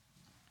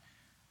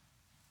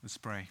Let's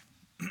pray.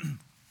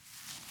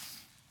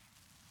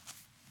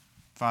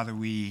 Father,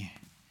 we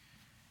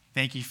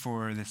thank you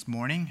for this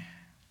morning.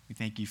 We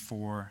thank you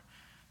for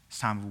this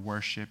time of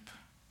worship.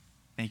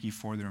 Thank you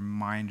for the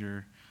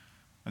reminder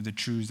of the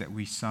truths that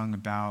we sung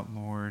about,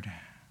 Lord,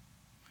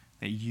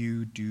 that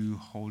you do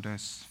hold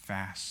us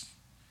fast.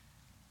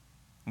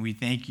 And we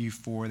thank you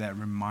for that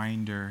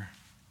reminder.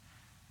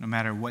 No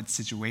matter what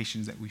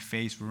situations that we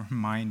face, we're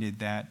reminded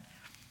that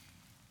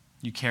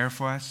you care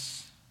for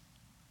us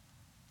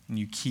and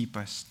you keep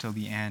us till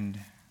the end.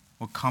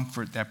 What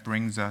comfort that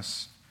brings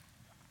us.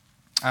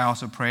 I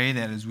also pray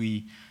that as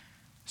we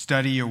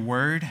study your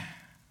word,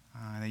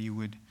 that you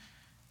would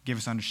give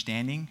us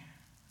understanding,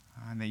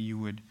 that you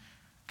would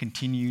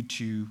continue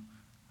to,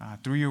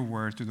 through your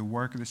word, through the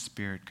work of the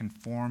Spirit,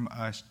 conform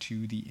us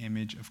to the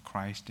image of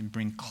Christ and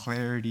bring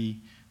clarity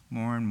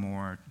more and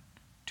more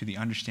to the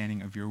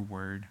understanding of your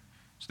word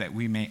so that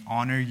we may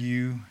honor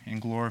you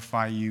and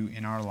glorify you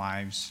in our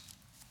lives.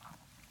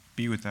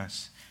 Be with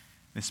us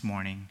this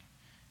morning.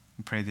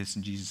 We pray this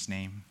in Jesus'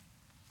 name.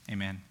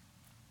 Amen.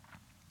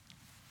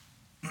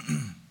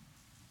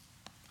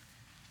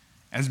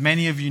 As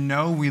many of you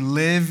know, we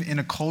live in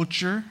a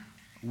culture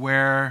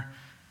where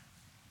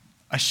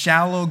a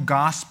shallow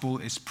gospel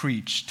is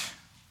preached,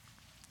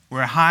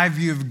 where a high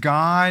view of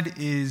God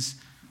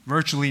is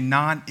virtually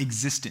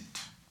non-existent,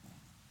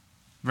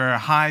 where a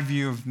high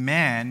view of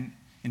man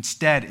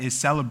instead is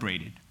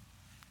celebrated,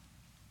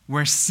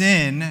 where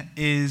sin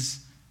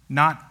is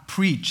not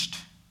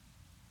preached,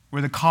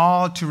 where the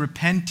call to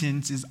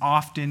repentance is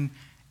often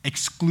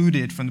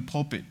excluded from the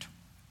pulpit.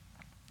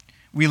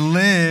 We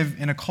live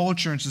in a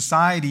culture and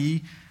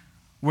society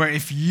where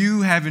if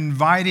you have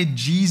invited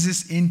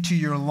Jesus into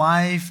your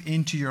life,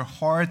 into your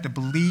heart, the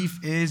belief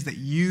is that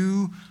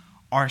you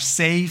are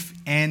safe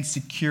and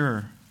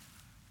secure,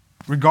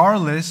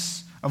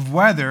 regardless of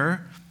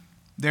whether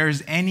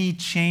there's any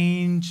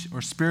change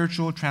or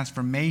spiritual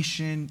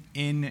transformation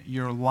in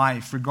your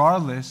life,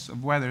 regardless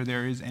of whether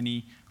there is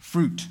any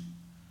fruit.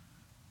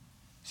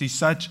 See,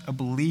 such a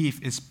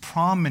belief is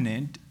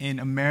prominent in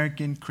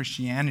American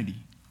Christianity,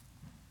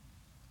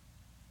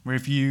 where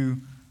if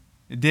you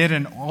did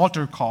an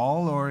altar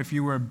call or if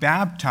you were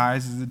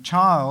baptized as a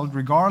child,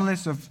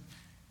 regardless of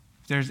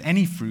if there's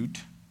any fruit,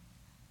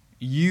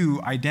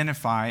 you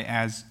identify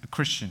as a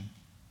Christian.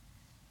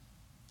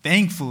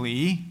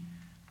 Thankfully,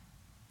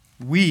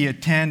 we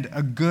attend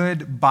a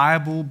good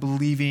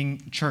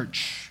Bible-believing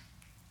church.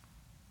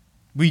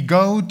 We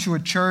go to a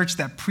church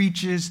that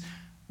preaches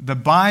the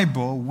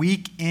Bible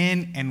week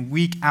in and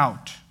week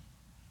out,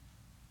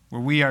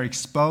 where we are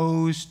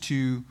exposed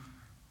to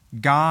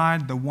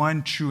God, the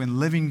one true and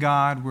living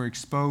God. We're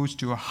exposed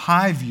to a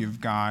high view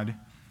of God,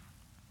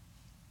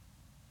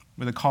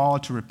 where the call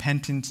to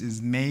repentance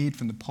is made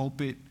from the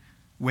pulpit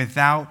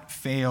without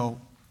fail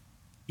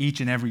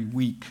each and every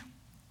week,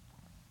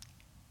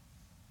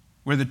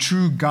 where the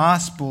true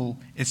gospel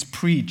is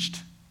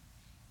preached,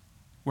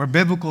 where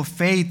biblical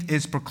faith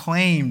is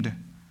proclaimed,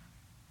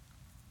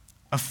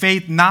 a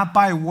faith not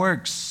by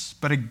works,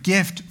 but a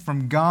gift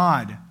from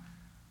God.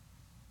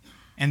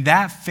 And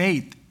that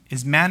faith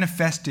is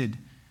manifested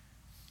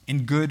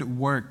in good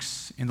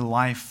works in the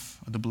life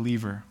of the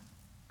believer.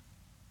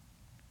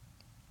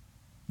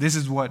 This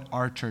is what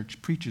our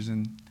church preaches,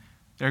 and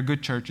there are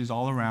good churches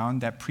all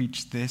around that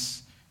preach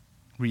this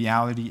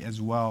reality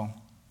as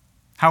well.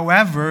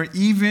 However,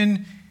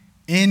 even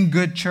in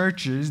good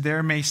churches,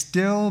 there may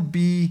still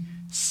be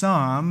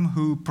some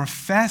who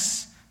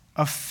profess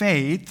a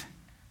faith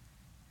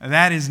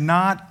that is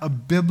not a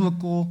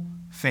biblical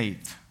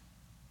faith.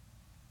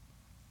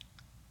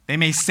 They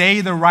may say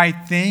the right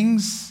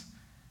things,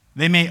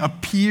 they may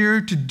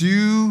appear to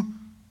do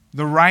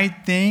the right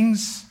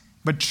things,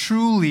 but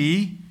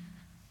truly,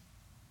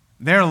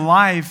 their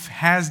life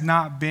has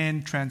not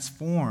been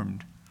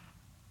transformed.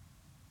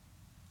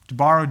 To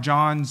borrow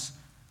John's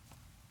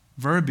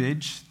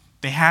verbiage,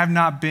 they have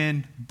not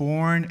been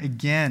born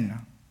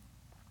again.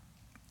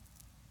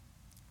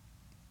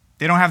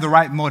 They don't have the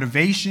right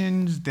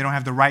motivations. They don't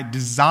have the right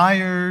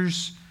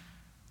desires.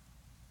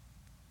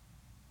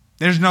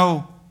 There's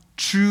no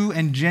true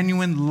and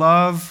genuine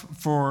love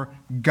for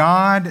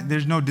God.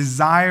 There's no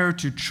desire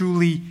to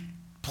truly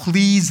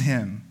please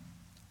Him.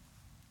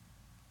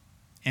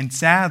 And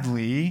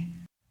sadly,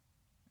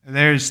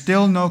 there's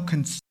still no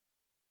concern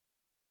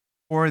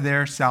for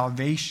their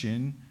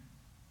salvation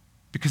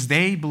because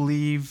they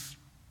believe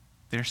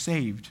they're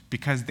saved,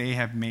 because they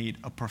have made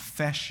a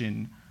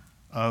profession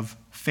of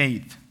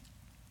faith.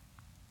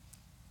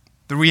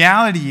 The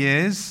reality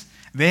is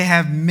they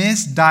have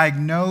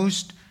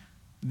misdiagnosed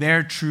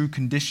their true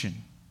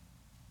condition.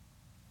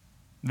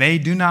 They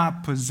do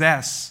not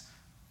possess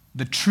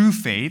the true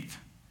faith.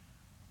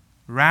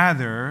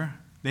 Rather,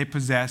 they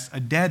possess a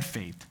dead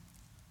faith,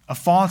 a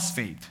false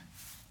faith.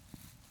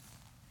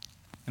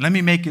 And let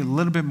me make it a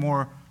little bit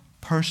more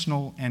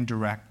personal and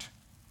direct.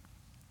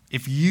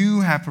 If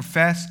you have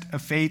professed a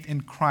faith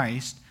in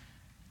Christ,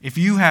 if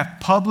you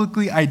have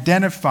publicly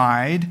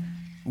identified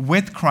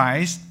with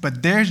Christ,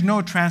 but there's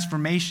no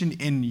transformation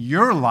in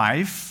your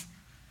life,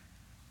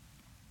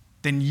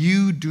 then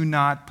you do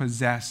not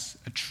possess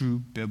a true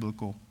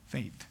biblical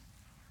faith.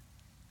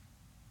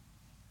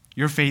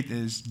 Your faith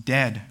is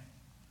dead.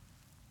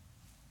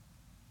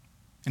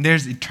 And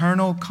there's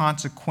eternal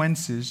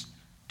consequences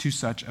to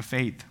such a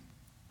faith.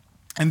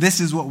 And this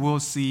is what we'll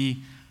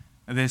see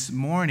this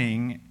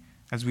morning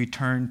as we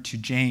turn to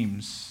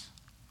James.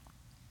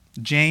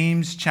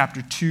 James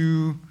chapter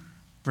 2,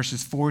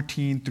 verses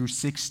 14 through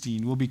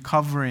 16. We'll be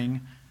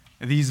covering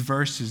these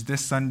verses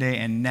this Sunday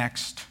and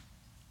next.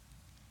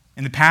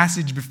 In the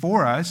passage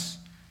before us,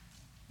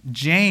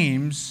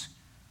 James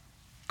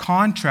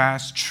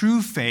contrasts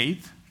true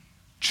faith,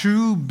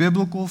 true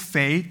biblical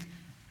faith,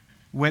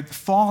 with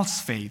false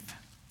faith,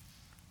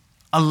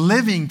 a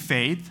living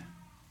faith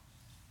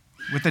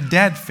with a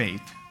dead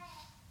faith.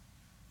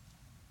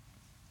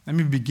 Let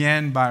me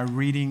begin by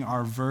reading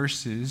our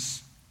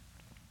verses.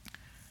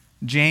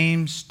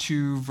 James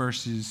 2,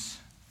 verses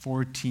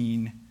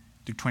 14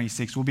 through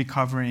 26. We'll be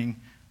covering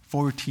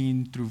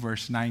 14 through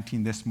verse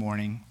 19 this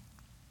morning.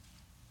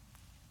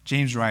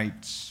 James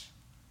writes,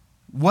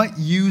 "What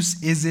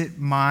use is it,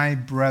 my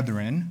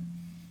brethren,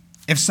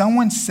 if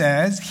someone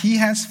says he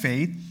has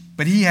faith,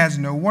 but he has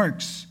no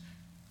works?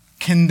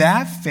 Can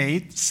that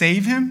faith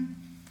save him?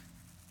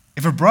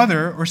 If a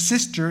brother or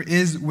sister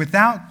is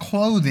without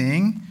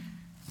clothing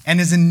and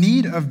is in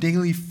need of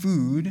daily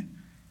food,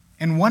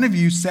 and one of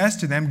you says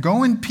to them,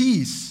 'Go in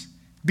peace,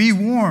 be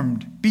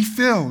warmed, be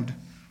filled,'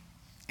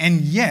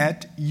 and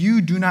yet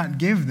you do not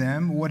give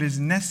them what is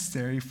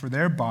necessary for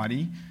their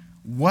body,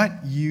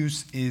 what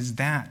use is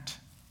that?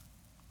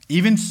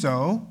 Even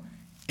so,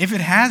 if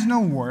it has no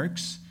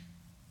works,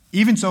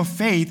 even so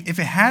faith, if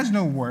it has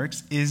no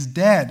works, is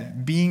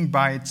dead, being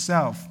by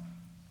itself.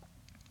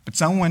 But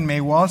someone may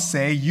well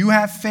say, 'You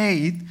have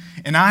faith,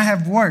 and I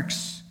have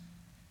works.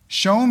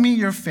 Show me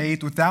your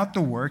faith without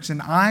the works,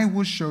 and I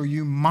will show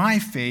you my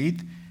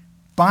faith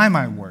by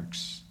my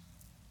works.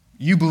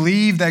 You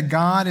believe that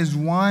God is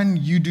one,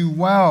 you do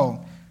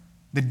well.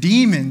 The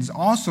demons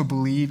also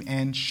believe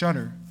and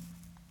shudder.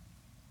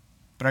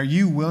 But are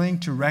you willing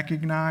to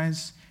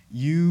recognize,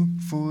 you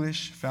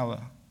foolish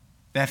fellow,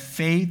 that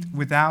faith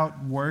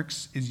without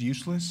works is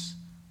useless?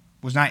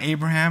 Was not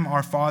Abraham,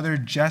 our father,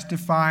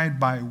 justified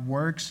by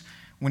works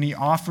when he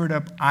offered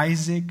up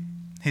Isaac,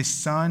 his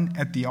son,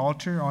 on the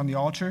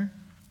altar?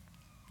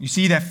 You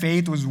see that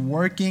faith was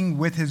working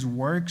with his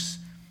works,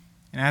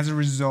 and as a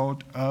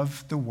result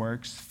of the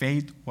works,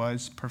 faith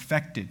was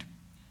perfected.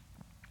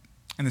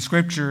 And the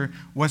scripture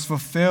was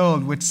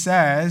fulfilled, which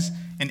says,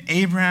 'And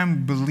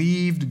Abraham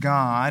believed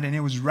God, and it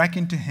was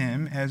reckoned to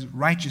him as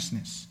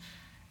righteousness,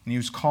 and he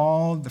was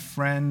called the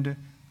friend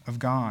of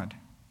God.'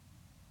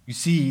 You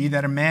see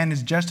that a man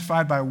is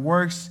justified by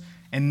works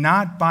and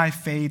not by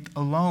faith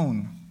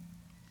alone.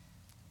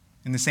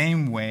 In the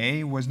same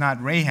way, was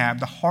not Rahab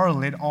the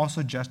harlot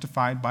also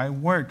justified by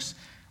works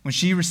when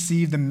she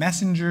received the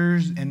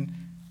messengers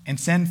and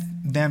sent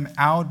them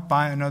out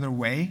by another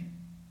way?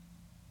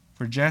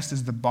 For just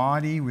as the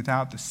body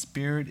without the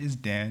spirit is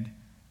dead,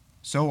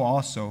 so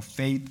also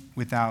faith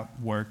without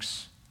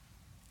works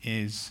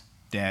is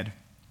dead."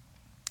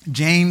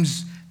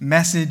 James'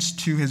 message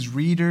to his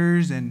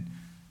readers and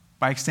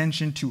by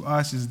extension to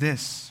us is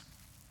this: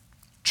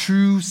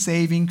 true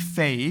saving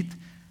faith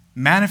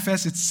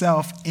manifests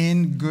itself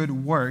in good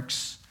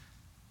works,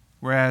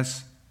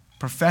 whereas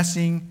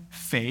professing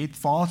faith,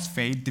 false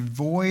faith,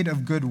 devoid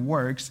of good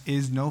works,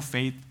 is no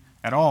faith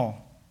at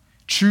all.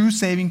 True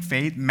saving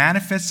faith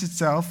manifests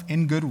itself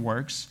in good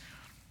works,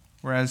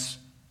 whereas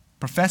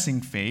professing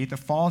faith, a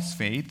false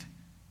faith,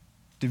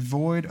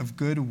 devoid of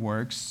good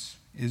works,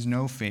 is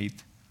no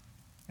faith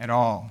at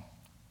all.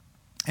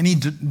 And he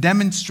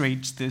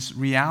demonstrates this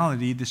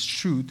reality, this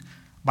truth,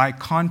 by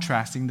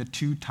contrasting the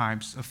two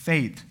types of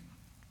faith.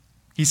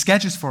 He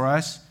sketches for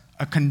us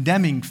a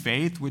condemning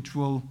faith, which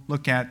we'll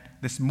look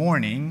at this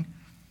morning,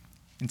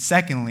 and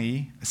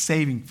secondly, a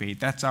saving faith.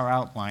 That's our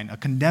outline. A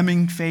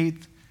condemning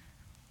faith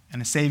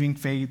and a saving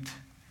faith,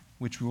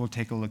 which we will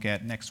take a look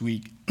at next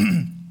week.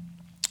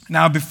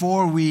 Now,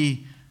 before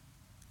we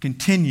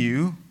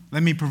continue,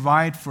 let me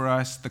provide for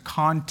us the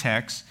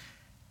context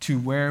to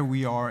where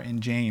we are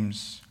in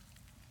James.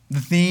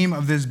 The theme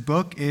of this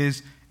book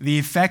is the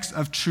effects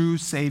of true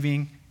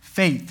saving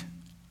faith.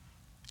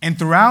 And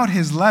throughout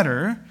his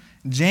letter,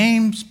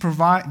 James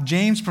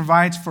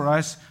provides for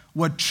us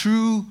what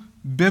true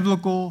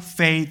biblical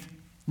faith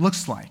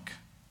looks like.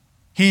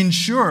 He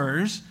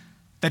ensures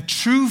that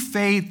true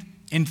faith,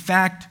 in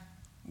fact,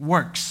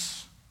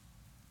 works.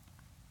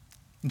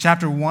 In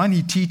chapter 1,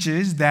 he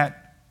teaches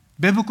that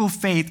biblical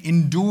faith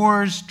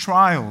endures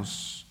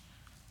trials.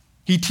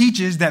 He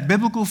teaches that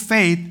biblical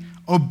faith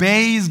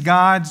obeys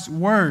God's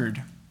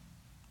word.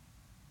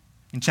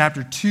 In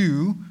chapter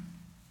 2,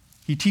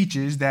 he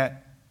teaches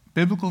that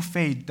biblical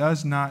faith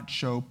does not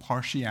show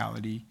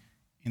partiality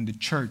in the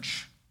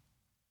church,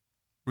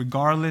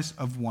 regardless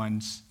of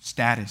one's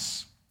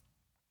status.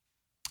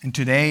 And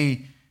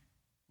today,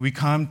 we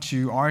come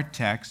to our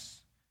text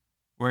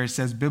where it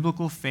says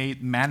biblical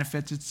faith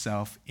manifests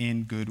itself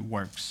in good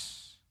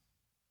works.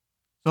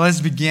 So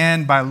let's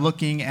begin by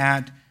looking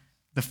at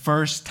the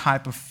first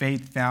type of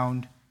faith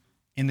found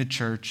in the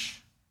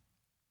church,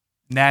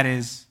 and that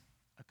is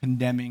a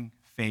condemning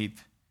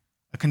faith.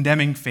 A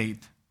condemning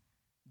faith.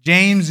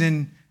 James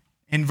in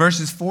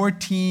verses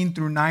 14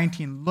 through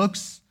 19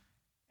 looks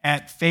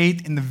at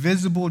faith in the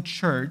visible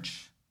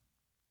church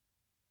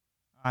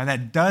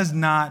that does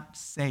not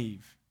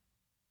save.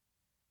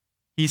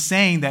 He's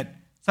saying that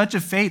such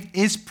a faith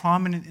is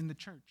prominent in the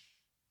church.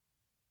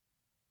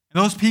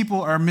 And those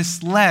people are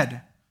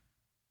misled.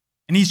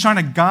 And he's trying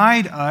to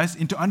guide us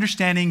into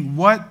understanding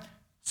what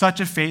such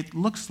a faith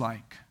looks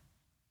like.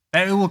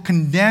 That it will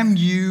condemn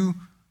you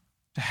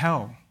to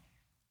hell.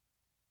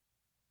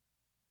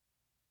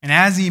 And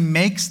as he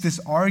makes this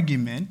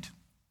argument,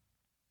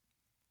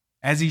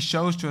 as he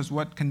shows to us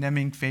what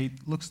condemning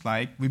faith looks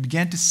like, we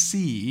begin to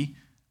see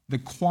the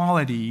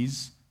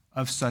qualities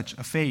of such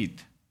a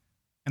faith.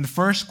 And the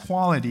first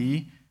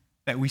quality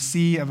that we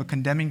see of a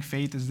condemning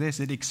faith is this: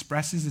 it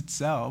expresses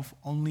itself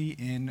only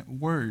in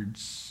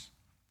words.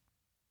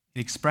 It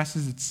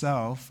expresses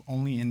itself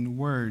only in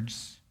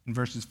words in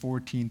verses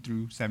 14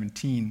 through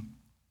 17.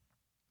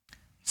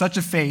 Such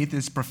a faith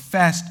is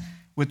professed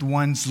with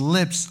one's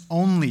lips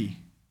only.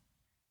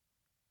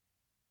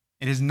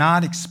 It is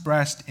not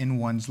expressed in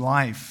one's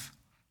life.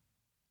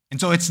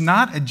 And so it's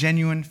not a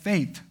genuine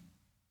faith.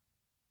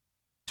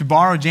 To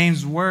borrow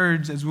James'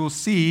 words, as we'll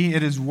see,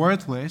 it is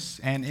worthless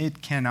and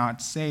it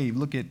cannot save.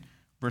 Look at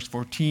verse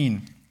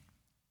 14.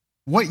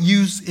 What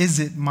use is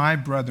it, my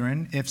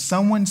brethren, if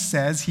someone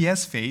says he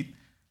has faith,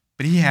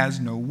 but he has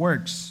no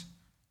works?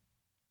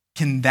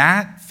 Can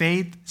that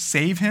faith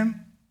save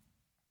him?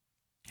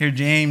 Here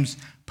James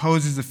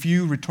poses a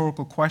few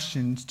rhetorical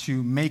questions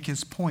to make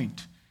his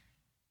point.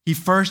 He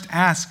first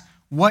asks,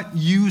 what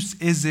use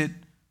is it,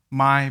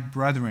 my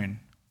brethren?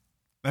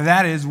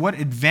 That is, what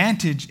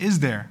advantage is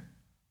there?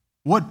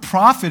 What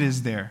profit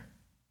is there?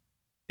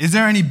 Is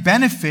there any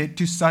benefit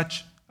to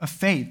such a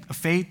faith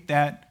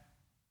that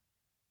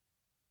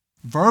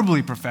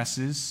verbally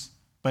professes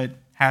but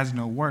has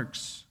no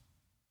works?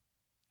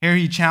 Here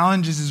he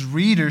challenges his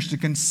readers to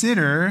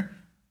consider,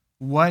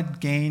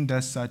 what gain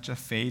does such a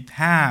faith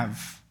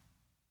have?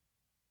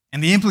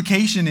 And the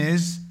implication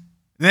is,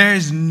 there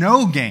is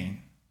no gain.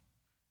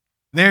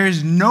 There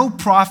is no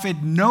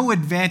profit, no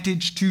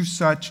advantage to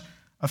such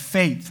a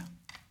faith.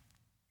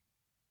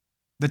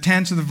 The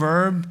tense of the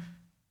verb,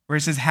 where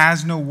it says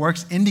has no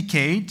works,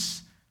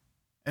 indicates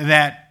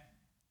that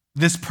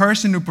this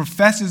person who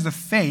professes the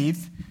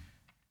faith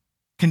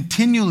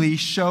continually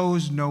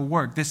shows no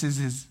work. This is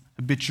his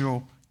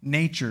habitual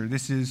nature.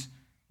 This is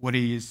what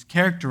he is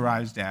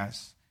characterized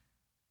as.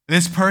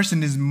 This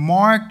person is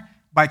marked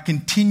by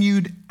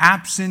continued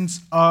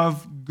absence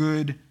of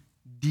good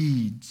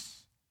deeds.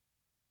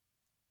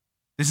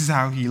 This is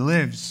how he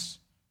lives.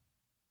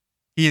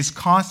 He is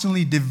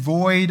constantly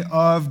devoid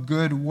of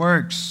good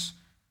works,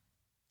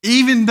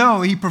 even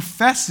though he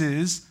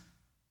professes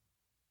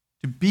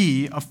to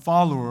be a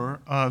follower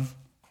of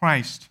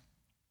Christ.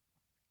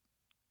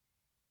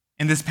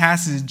 In this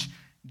passage,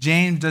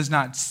 James does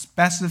not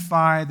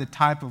specify the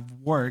type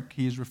of work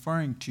he is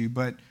referring to,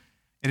 but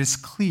it is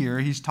clear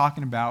he's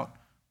talking about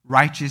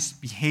righteous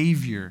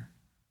behavior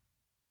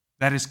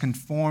that is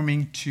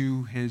conforming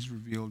to his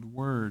revealed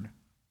word.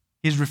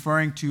 He's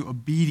referring to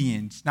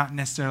obedience, not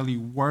necessarily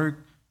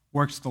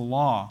works the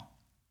law.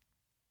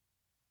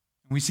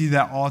 We see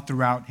that all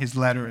throughout his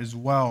letter as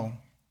well.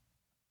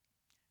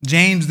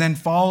 James then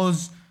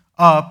follows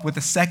up with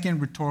a second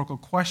rhetorical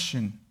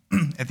question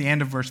at the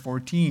end of verse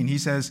 14. He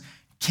says,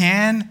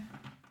 can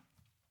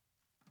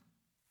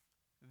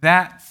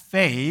that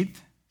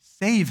faith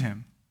save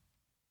him?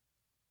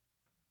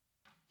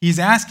 He's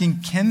asking,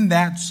 can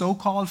that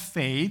so-called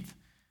faith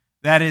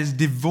that is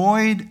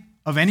devoid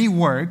of any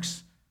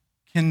works,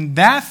 can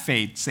that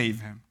faith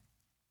save him?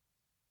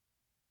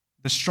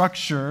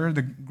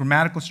 The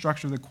grammatical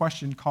structure of the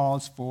question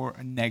calls for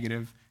a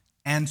negative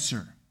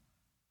answer.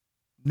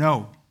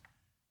 No.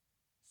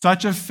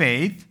 Such a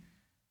faith,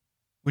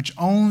 which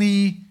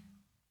only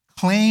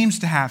claims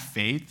to have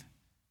faith,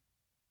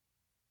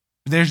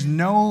 there's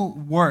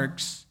no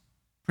works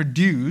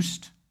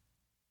produced,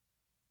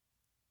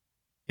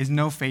 is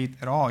no faith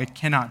at all. It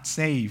cannot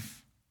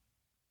save.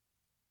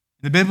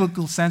 In the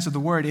biblical sense of the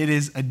word, it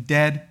is a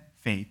dead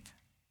faith.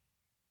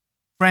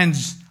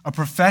 Friends, a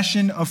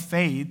profession of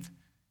faith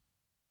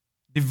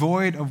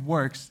devoid of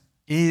works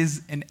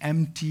is an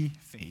empty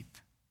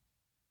faith.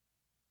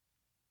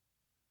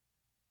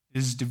 It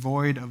is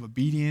devoid of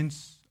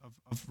obedience,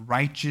 of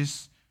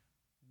righteous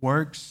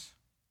works.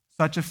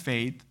 Such a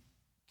faith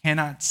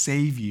cannot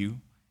save you.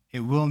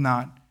 It will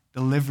not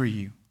deliver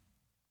you.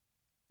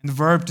 And the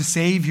verb to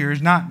save here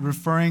is not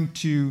referring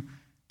to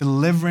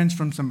deliverance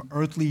from some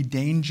earthly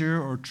danger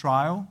or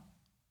trial.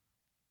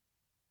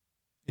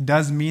 It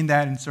does mean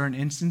that in certain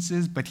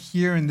instances, but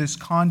here in this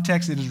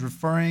context, it is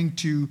referring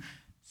to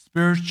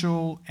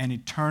spiritual and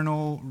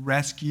eternal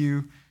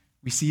rescue.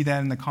 We see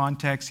that in the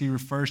context. He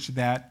refers to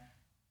that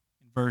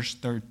in verse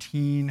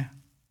 13.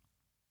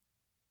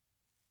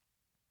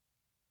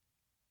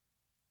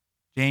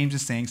 James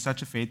is saying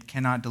such a faith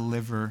cannot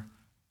deliver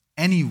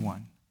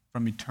anyone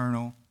from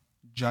eternal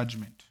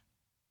judgment.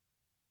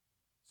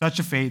 Such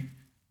a faith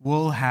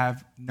will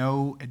have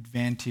no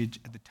advantage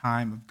at the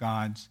time of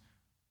God's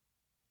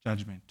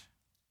judgment.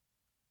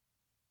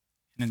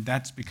 And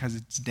that's because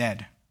it's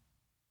dead.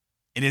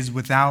 It is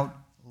without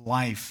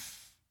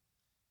life.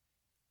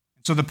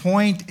 So the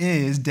point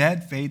is,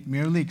 dead faith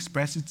merely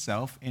expresses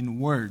itself in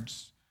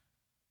words.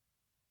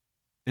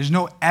 There's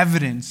no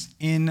evidence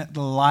in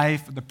the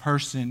life of the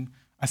person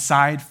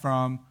aside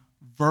from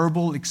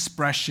verbal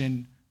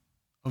expression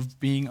of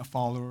being a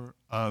follower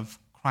of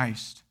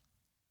Christ.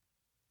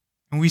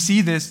 And we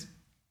see this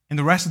in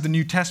the rest of the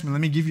New Testament.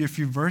 Let me give you a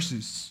few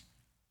verses.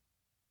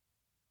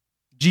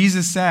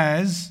 Jesus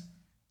says,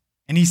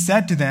 and he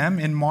said to them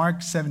in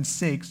Mark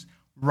 7:6,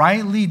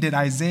 "Rightly did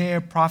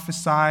Isaiah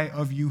prophesy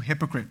of you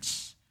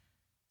hypocrites,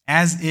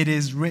 as it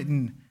is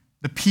written,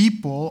 the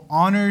people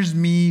honors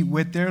me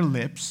with their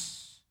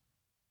lips."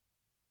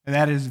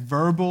 That is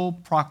verbal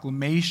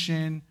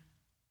proclamation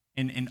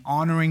in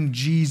honoring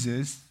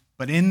Jesus,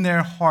 but in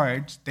their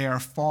hearts they are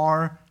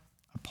far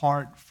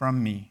apart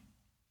from me.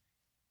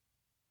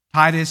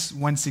 Titus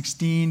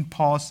 1:16,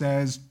 Paul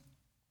says,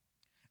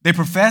 "They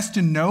profess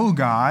to know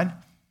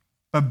God,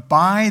 but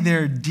by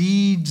their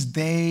deeds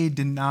they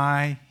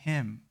deny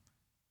him.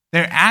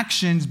 Their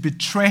actions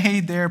betray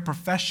their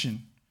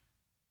profession."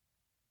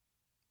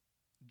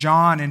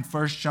 John in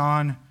 1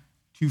 John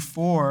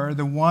 2:4,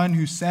 the one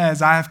who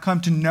says, "I have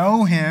come to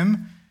know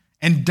him,"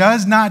 and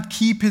does not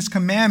keep his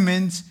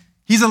commandments,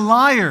 he's a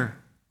liar.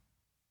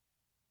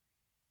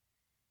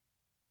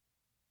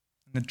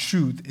 And the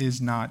truth is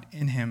not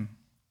in him.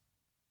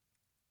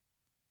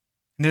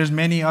 And there's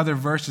many other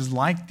verses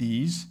like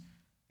these.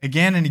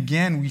 Again and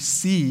again we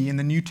see in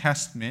the New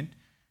Testament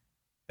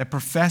that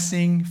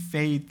professing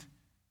faith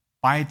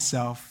by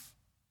itself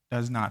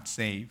does not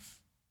save.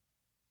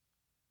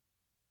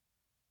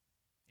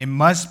 It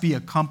must be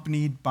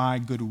accompanied by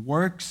good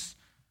works,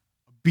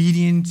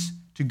 obedience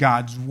to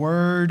God's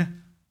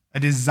word, a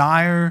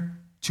desire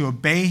to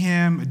obey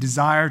him, a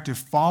desire to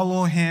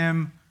follow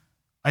him,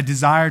 a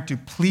desire to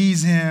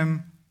please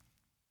him.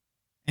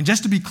 And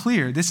just to be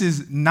clear, this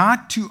is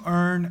not to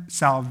earn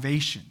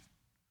salvation.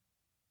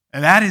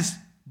 And that is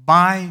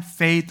by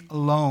faith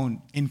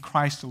alone, in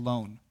Christ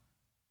alone.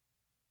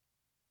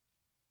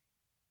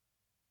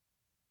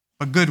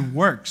 But good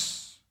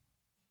works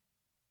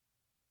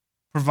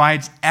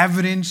provides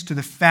evidence to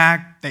the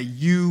fact that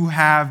you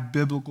have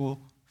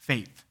biblical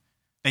faith,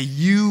 that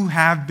you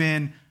have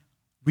been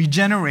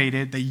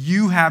regenerated, that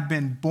you have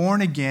been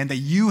born again, that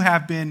you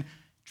have been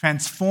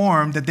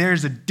transformed, that there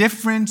is a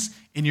difference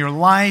in your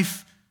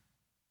life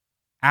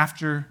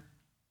after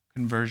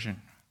conversion.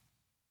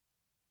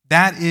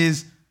 That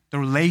is the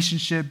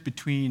relationship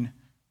between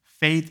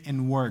faith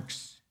and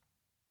works.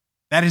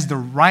 That is the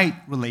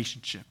right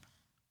relationship.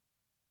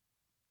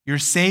 You're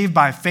saved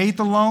by faith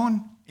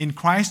alone, in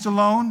Christ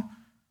alone,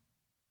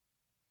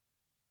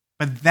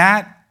 but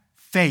that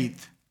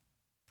faith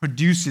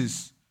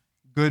produces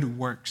good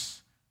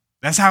works.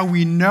 That's how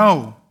we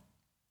know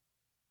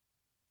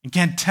and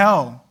can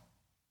tell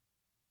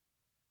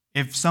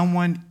if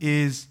someone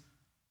is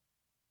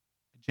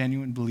a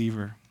genuine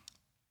believer.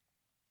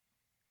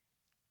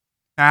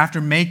 After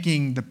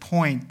making the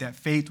point that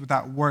faith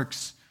without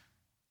works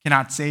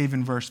cannot save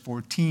in verse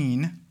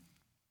 14,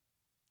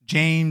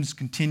 James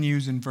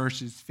continues in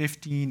verses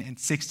 15 and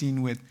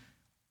 16 with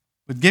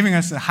giving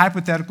us a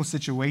hypothetical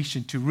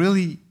situation to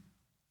really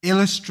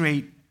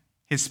illustrate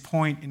his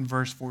point in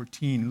verse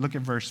 14. Look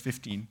at verse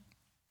 15.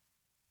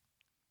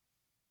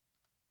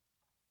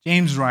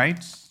 James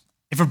writes,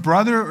 "If a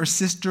brother or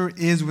sister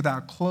is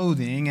without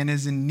clothing and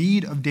is in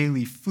need of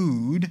daily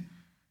food,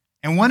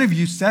 and one of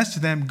you says to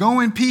them, 'Go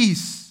in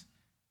peace,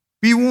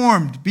 be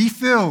warmed, be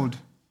filled,'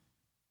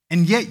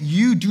 and yet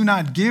you do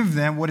not give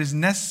them what is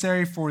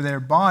necessary for their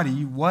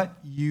body, what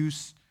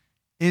use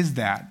is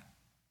that?"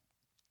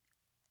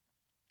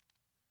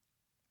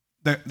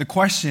 The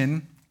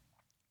question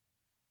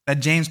that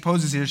James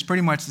poses here is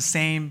pretty much the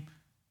same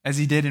as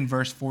he did in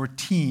verse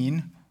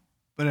 14,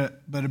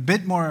 but a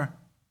bit more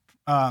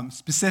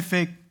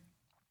specific,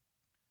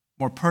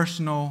 more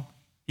personal.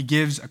 He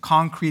gives a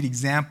concrete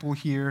example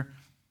here.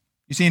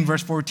 You see in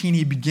verse 14,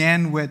 he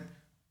began with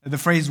the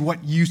phrase,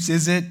 "What use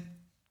is it?"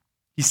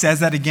 He says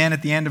that again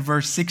at the end of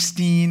verse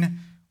 16.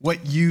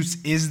 What use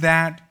is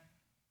that?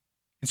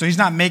 And so he's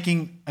not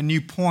making a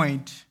new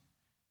point.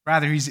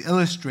 Rather, he's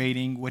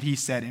illustrating what he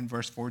said in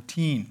verse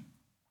 14.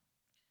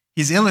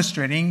 He's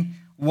illustrating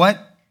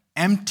what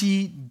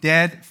empty,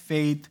 dead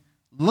faith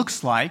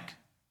looks like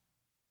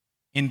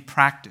in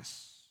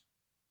practice.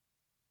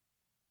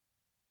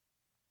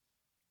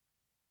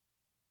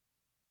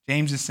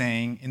 James is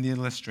saying in the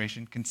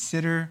illustration,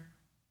 consider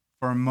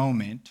for a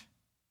moment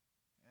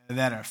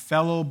that a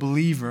fellow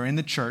believer in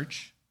the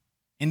church,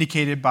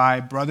 indicated by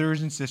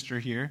brothers and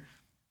sisters here,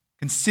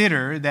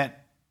 consider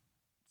that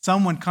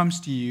someone comes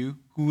to you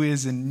who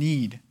is in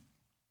need.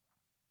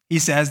 He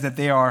says that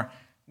they are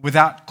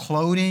without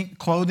clothing,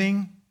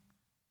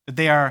 that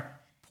they are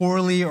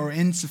poorly or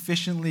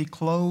insufficiently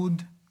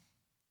clothed.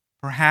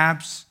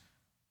 Perhaps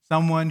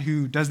someone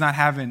who does not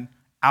have an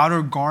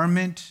outer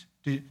garment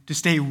to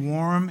stay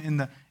warm in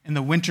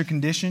the winter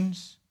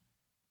conditions.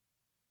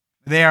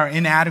 They are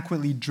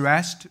inadequately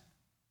dressed.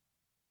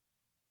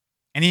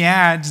 And he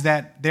adds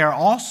that they are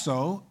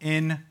also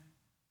in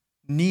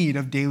need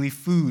of daily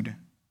food.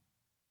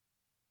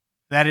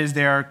 That is,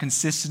 they are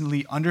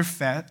consistently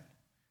underfed.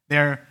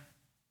 They're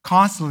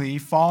constantly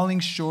falling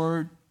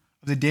short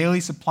of the daily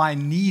supply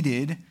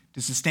needed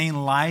to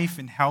sustain life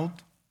and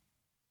health.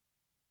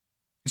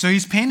 So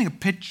he's painting a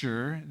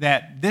picture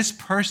that this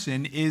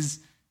person is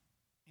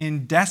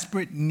in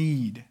desperate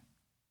need.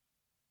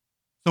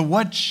 So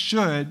what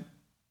should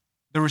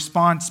the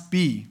response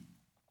be?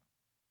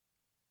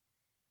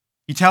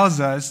 He tells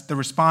us the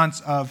response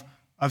of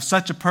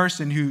such a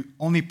person who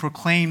only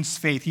proclaims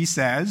faith. He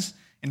says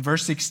in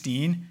verse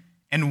 16,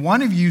 "And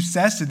one of you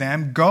says to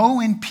them, 'Go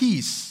in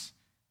peace,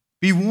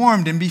 be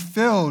warmed and be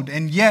filled,'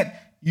 and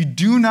yet you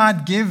do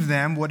not give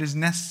them what is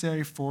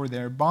necessary for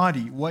their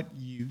body. What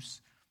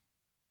use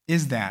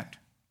is that?"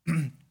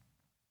 The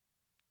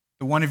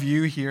one of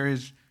you here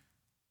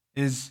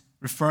is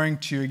referring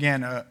to,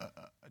 again, a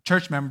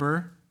church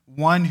member,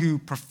 one who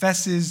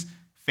professes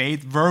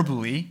faith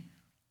verbally.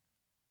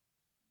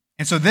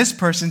 And so this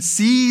person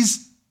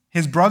sees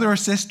his brother or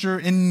sister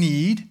in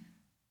need,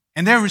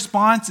 and their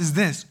response is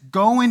this: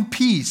 "Go in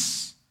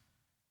peace,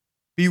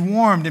 be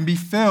warmed and be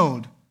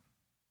filled."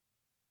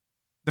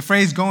 The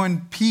phrase "go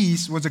in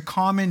peace" was a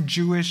common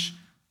Jewish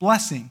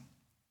blessing,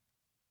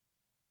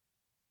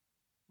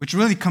 which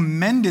really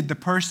commended the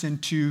person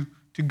to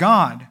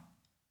God.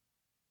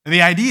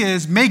 The idea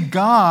is, may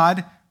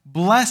God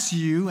bless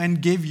you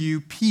and give you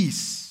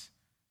peace.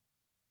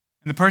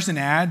 And the person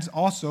adds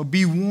also,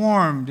 "Be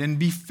warmed and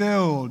be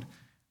filled."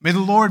 May the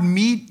Lord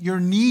meet your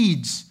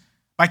needs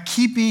by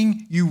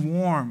keeping you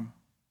warm,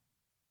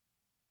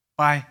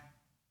 by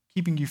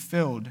keeping you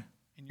filled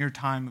in your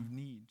time of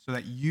need, so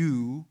that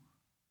you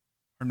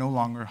are no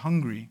longer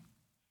hungry.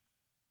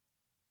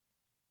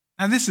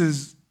 Now, this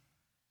is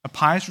a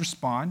pious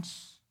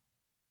response.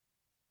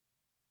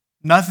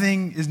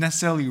 Nothing is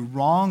necessarily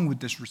wrong with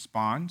this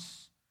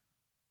response.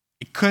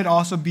 It could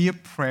also be a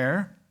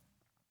prayer.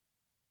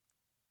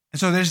 And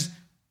so there's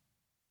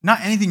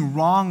not anything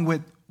wrong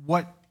with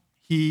what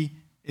he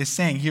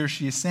or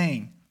she is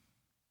saying.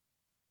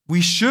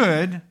 We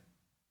should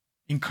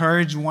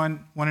encourage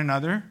one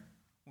another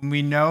when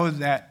we know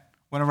that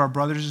one of our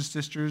brothers and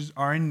sisters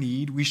are in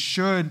need. We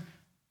should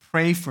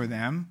pray for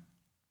them.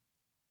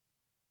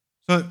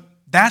 So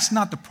that's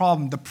not the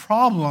problem. The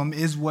problem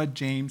is what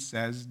James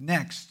says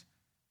next.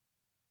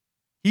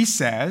 He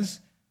says,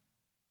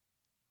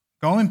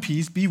 "Go in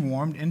peace, be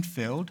warmed and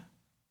filled,"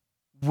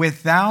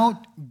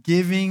 without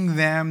giving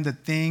them the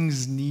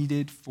things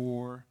needed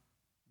for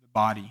the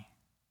body.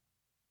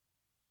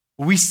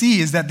 What we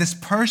see is that this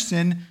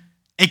person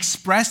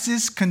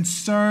expresses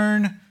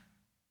concern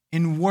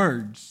in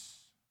words,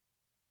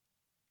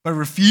 but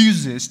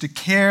refuses to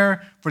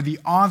care for the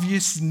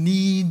obvious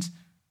needs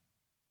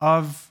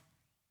of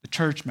the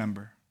church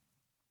member.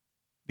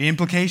 The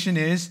implication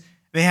is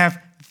they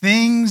have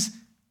things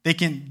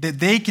that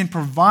they can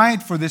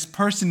provide for this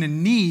person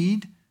in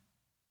need,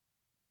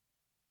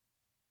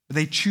 but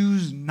they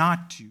choose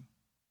not to.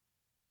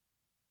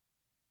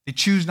 They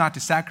choose not to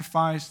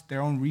sacrifice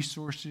their own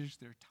resources,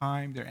 their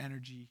time, their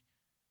energy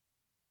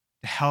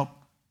to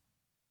help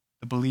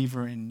the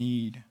believer in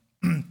need.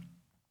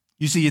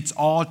 You see, it's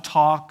all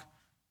talk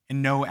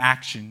and no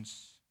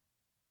actions.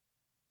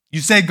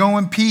 You say, "Go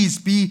in peace,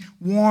 be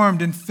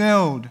warmed and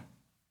filled,"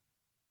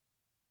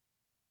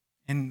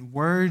 in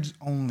words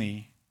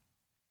only.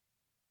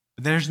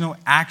 But there's no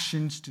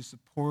actions to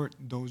support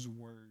those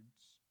words.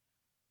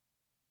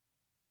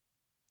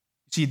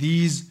 See,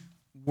 these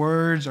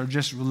words are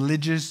just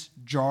religious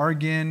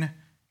jargon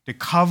to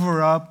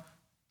cover up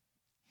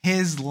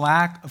his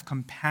lack of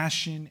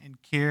compassion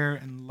and care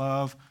and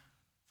love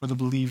for the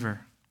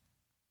believer.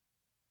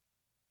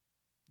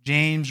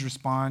 James'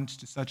 response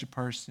to such a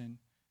person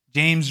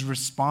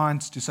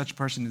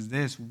is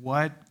this: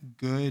 what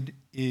good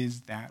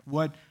is that?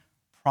 What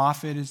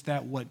profit is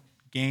that? What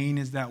gain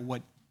is that?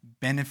 What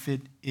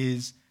benefit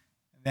is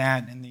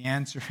that? And the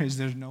answer is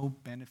there's no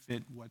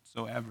benefit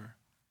whatsoever.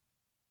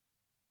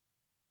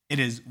 It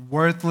is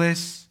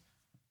worthless.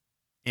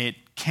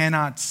 It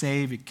cannot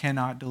save. It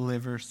cannot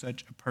deliver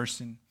such a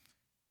person.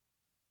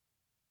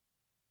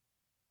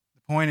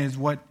 The point is,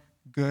 what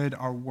good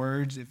are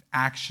words if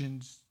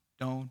actions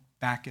don't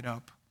back it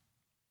up?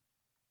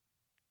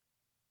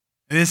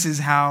 This is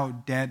how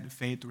dead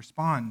faith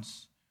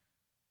responds,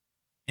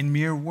 in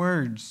mere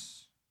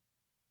words.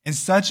 And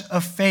such a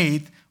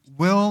faith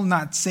will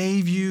not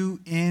save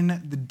you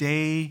in the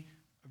day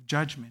of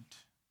judgment.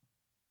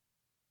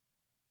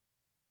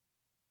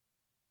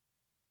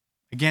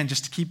 Again,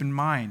 just to keep in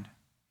mind,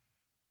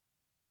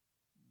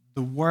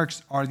 the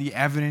works are the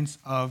evidence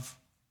of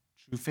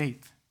true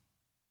faith.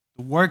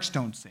 The works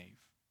don't save.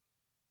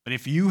 But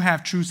if you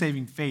have true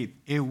saving faith,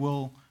 it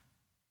will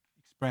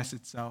express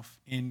itself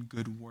in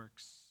good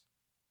works.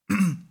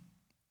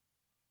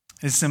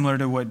 is similar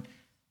to what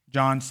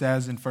John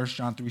says in 1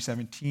 John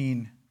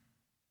 3:17.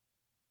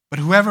 But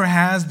whoever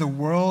has the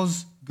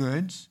world's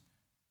goods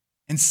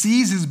and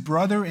sees his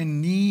brother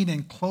in need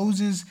and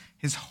closes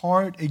his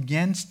heart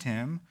against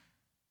him,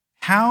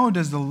 how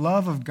does the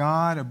love of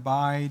God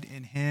abide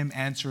in him?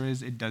 Answer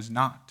is, it does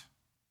not.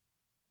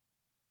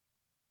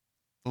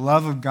 The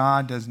love of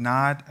God does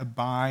not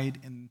abide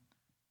in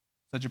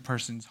such a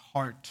person's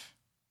heart.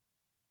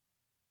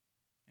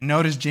 And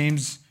notice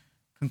James'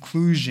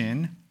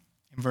 conclusion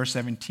in verse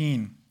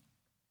 17.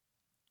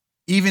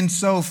 Even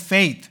so,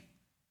 faith,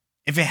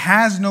 if it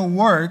has no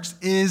works,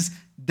 is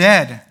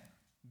dead,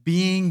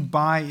 being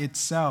by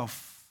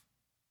itself.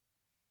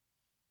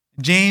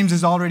 James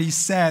has already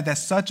said that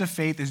such a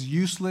faith is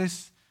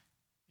useless,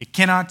 it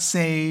cannot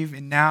save,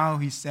 and now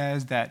he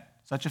says that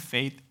such a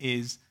faith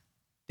is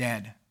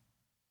dead.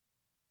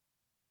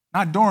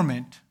 Not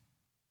dormant,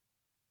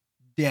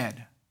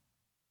 dead.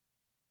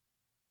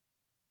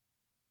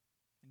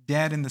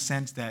 Dead in the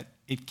sense that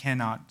it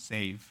cannot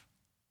save.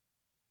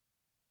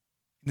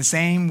 In the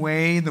same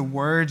way, the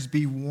words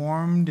 "be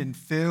warmed and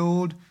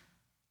filled"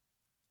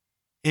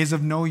 is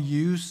of no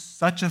use.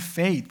 Such a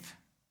faith,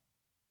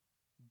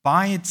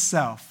 by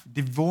itself,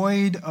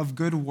 devoid of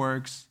good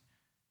works,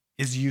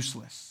 is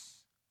useless.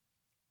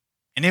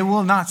 And it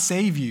will not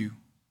save you.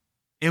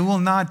 It will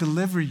not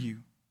deliver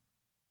you.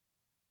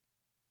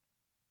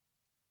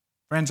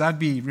 Friends, I'd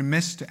be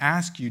remiss to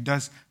ask you,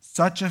 does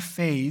such a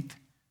faith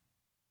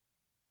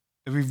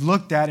that we've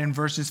looked at in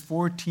verses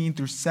 14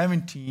 through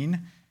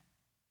 17,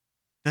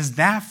 does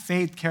that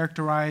faith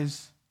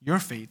characterize your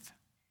faith?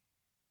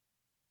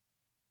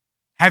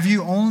 Have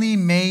you only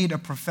made a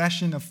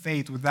profession of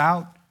faith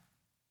without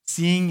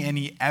seeing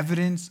any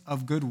evidence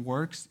of good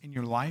works in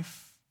your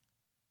life?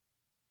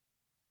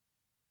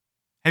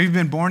 Have you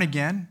been born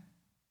again?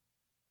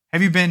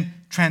 Have you been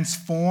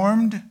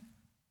transformed?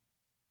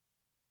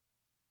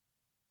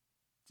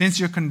 Since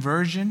your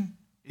conversion,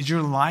 is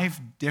your life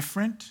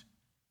different?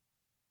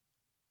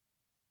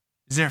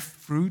 Is there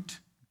fruit,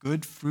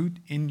 good fruit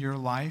in your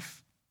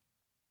life?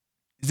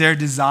 Is there a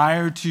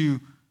desire to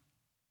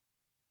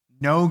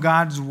know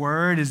God's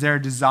word? Is there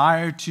a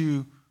desire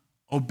to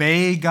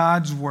obey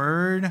God's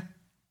word?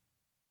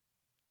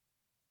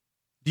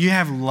 Do you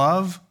have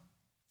love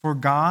for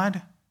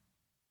God?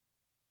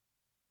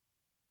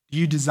 Do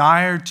you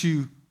desire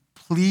to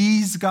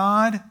please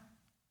God?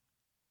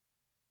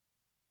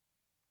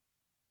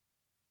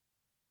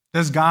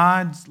 Does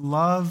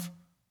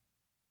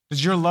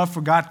your love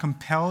for God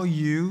compel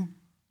you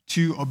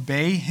to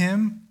obey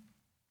him?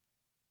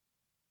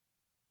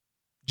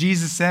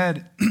 Jesus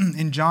said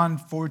in John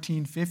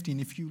 14:15,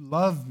 if you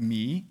love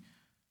me,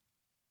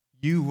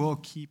 you will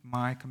keep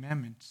my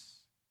commandments.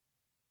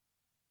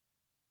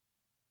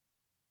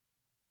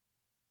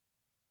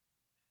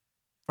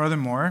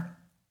 Furthermore,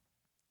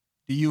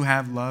 do you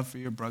have love for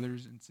your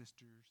brothers and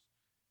sisters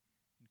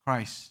in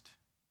Christ?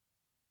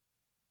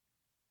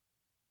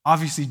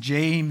 Obviously,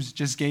 James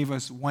just gave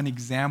us one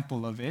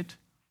example of it.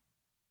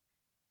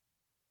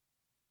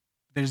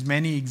 There's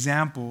many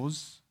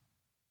examples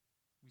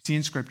we see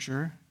in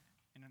Scripture,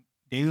 in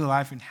daily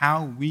life, and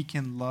how we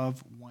can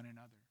love one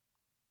another.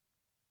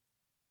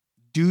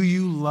 Do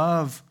you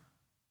love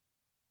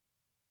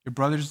your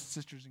brothers and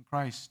sisters in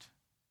Christ?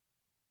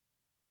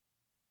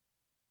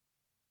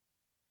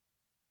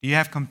 Do you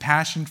have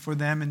compassion for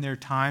them in their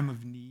time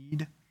of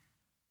need?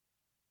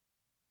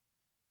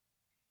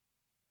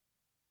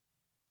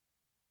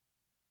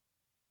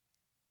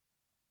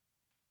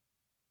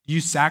 Do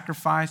you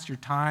sacrifice your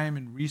time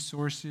and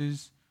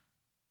resources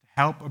to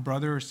help a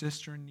brother or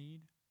sister in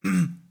need?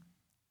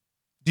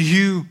 Do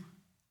you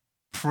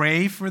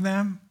pray for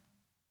them?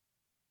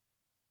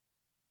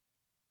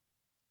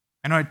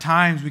 I know at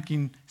times we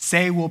can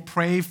say we'll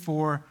pray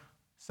for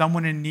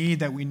someone in need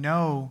that we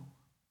know,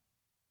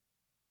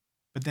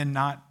 but then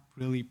not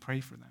really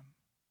pray for them.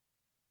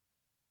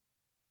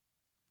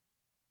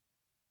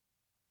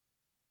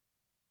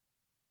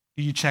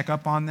 Do you check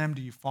up on them?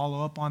 Do you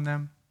follow up on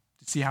them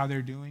to see how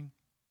they're doing?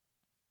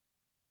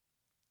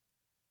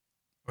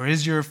 Or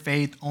is your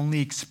faith only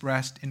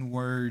expressed in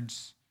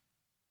words,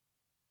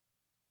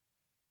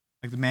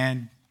 like the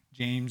man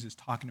James is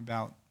talking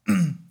about?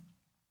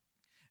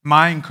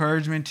 My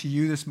encouragement to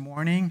you this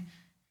morning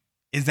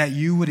is that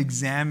you would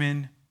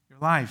examine your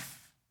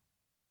life.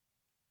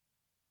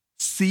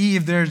 See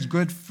if there's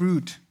good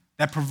fruit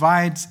that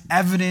provides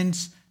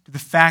evidence to the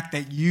fact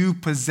that you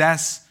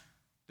possess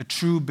the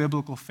true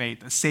biblical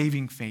faith, a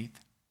saving faith.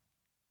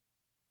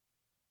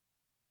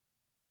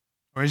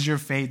 Or is your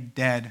faith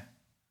dead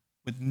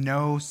with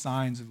no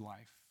signs of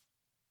life?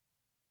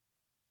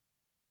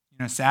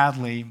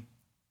 Sadly,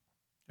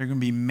 there are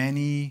going to be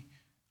many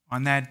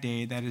on that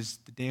day, that is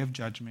the day of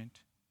judgment,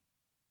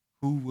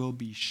 who will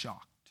be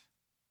shocked.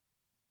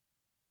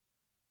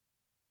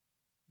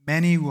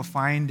 Many will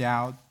find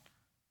out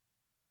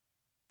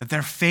that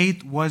their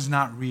faith was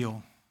not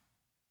real,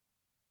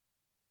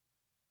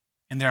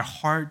 and their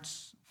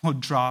hearts will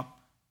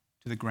drop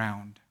to the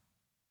ground.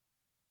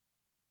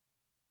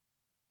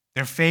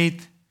 Their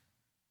faith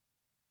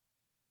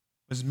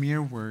was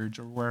mere words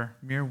or were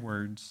mere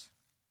words.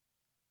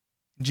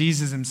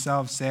 Jesus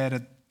himself said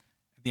at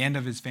the end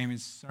of his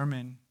famous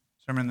Sermon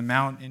on the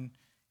Mount in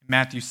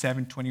Matthew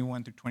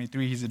 7:21 through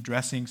 23, he's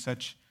addressing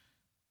such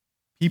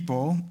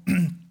people.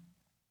 He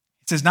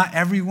says, "Not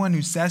everyone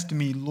who says to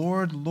me,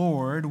 'Lord,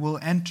 Lord,' will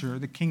enter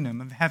the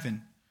kingdom of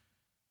heaven,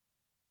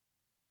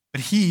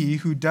 but he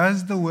who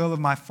does the will of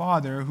my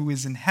Father who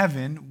is in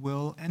heaven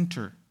will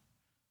enter.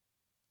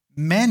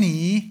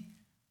 Many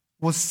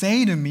will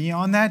say to me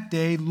on that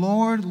day,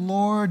 'Lord,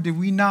 Lord, did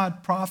we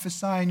not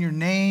prophesy in your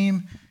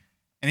name,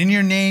 and in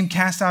your name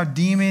cast out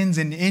demons,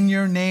 and in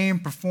your name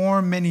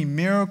perform many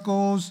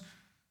miracles?'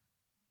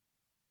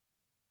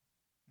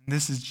 And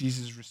this is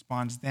Jesus'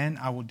 response. 'Then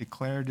I will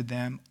declare to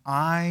them,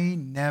 I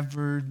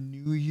never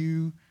knew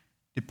you.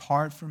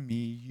 Depart from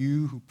me,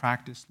 you who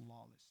practice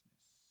lawlessness.'"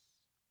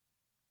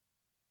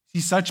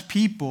 See, such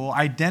people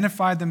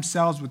identify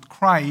themselves with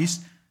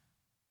Christ,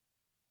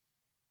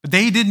 but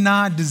they did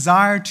not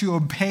desire to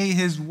obey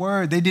his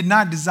word. They did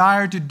not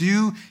desire to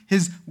do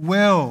his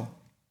will.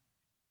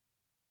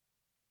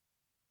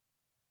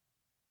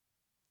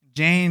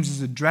 James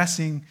is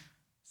addressing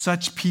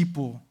such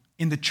people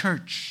in the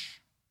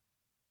church.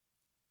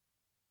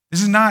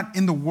 This is not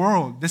in the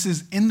world. This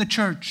is in the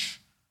church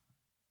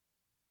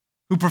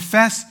who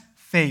profess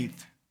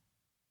faith.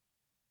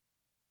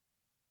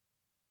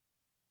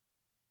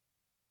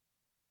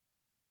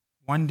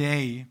 One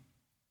day,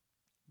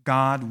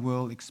 God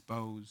will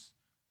expose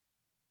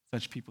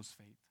such people's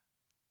faith.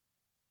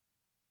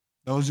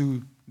 Those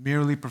who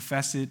merely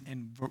profess it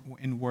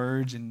in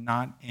words and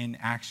not in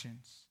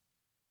actions.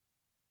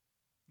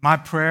 My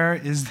prayer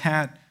is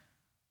that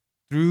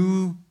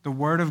through the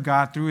Word of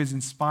God, through his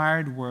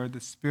inspired word, the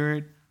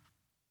Spirit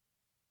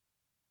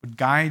would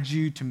guide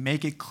you to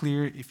make it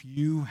clear if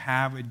you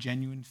have a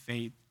genuine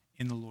faith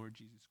in the Lord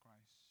Jesus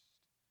Christ.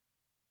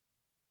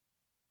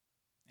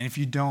 And if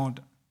you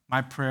don't,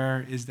 my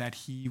prayer is that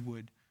he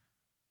would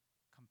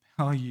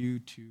compel you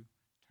to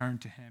turn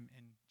to him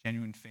in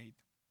genuine faith.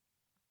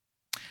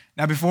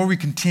 Now, before we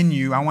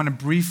continue, I want to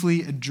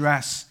briefly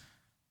address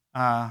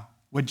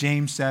what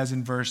James says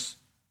in verse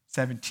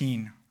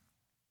 17.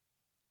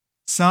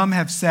 Some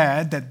have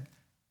said that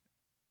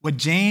what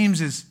James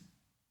is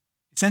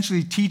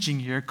essentially teaching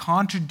here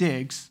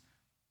contradicts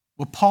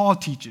what Paul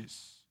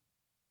teaches.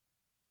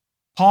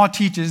 Paul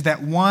teaches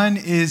that one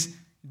is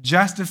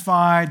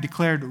justified,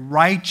 declared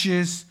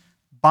righteous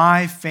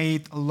by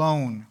faith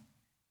alone.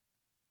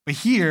 But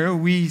here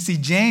we see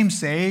James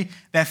say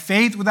that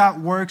faith without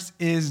works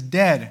is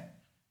dead.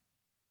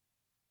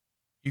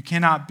 You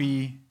cannot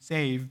be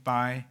saved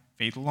by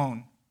faith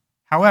alone.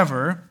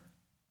 However,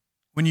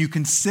 when you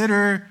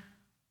consider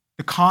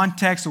the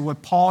context of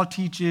what Paul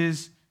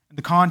teaches,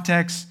 the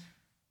context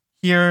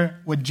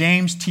here, what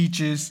James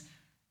teaches,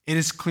 it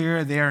is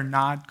clear they are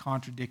not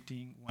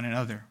contradicting one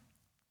another.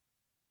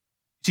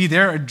 See,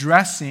 they're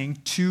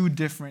addressing two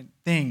different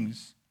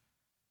things.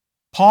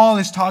 Paul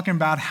is talking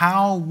about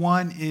how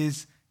one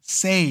is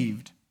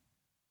saved.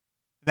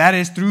 That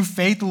is, through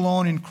faith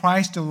alone in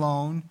Christ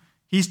alone.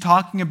 He's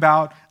talking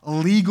about a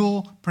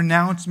legal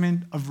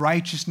pronouncement of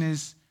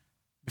righteousness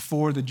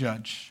before the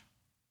judge.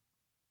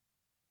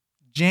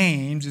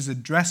 James is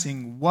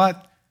addressing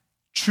what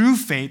true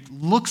faith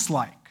looks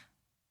like.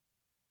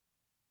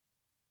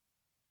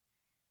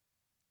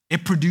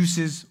 It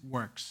produces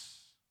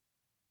works.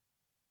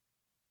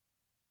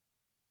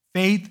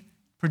 Faith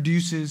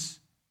produces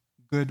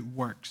good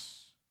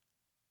works.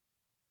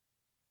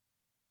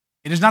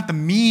 It is not the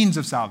means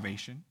of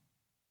salvation.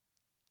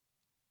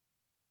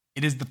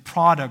 It is the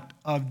product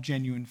of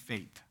genuine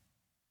faith.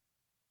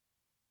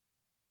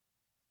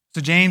 So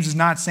James is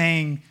not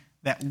saying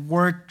that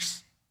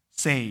works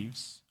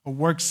saves or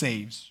work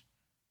saves.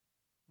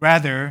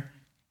 Rather,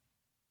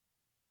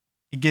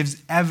 it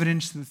gives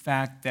evidence to the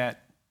fact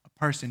that a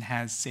person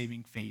has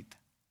saving faith.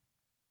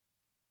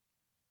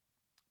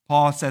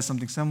 Paul says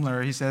something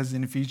similar. He says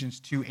in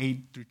Ephesians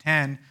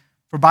 2:8-10,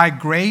 "For by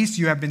grace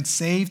you have been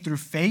saved through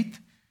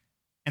faith,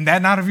 and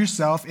that not of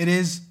yourself, it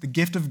is the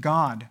gift of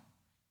God,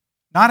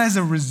 not as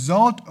a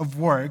result of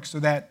works,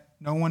 so that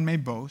no one may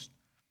boast.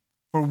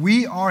 For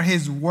we are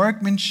his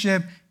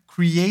workmanship,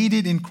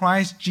 created in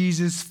Christ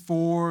Jesus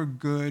for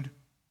good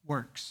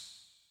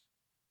works."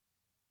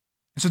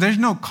 And so there's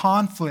no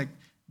conflict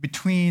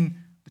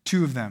between the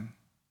two of them,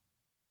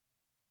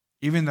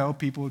 even though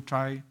people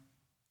try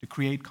to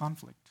create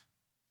conflict.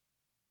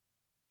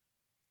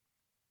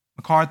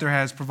 MacArthur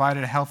has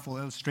provided a helpful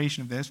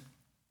illustration of this.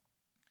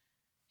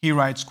 He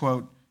writes,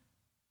 quote,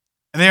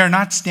 "They are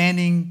not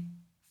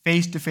standing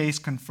face to face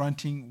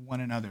confronting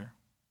one another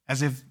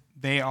as if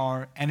they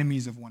are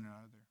enemies of one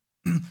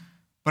another,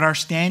 but are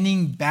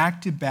standing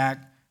back to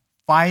back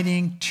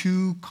fighting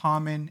two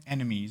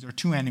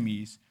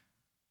enemies.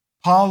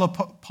 Paul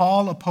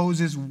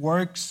opposes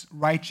works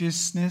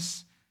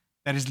righteousness,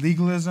 that is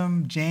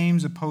legalism.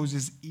 James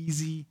opposes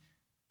easy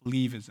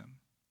believism.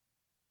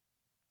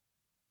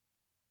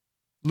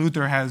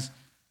 Luther has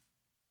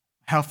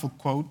a helpful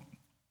quote.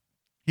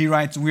 He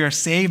writes, "We are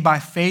saved by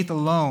faith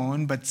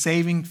alone, but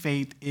saving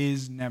faith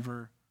is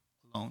never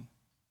alone."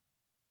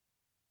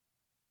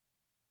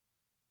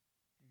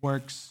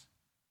 Works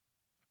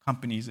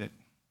accompanies it.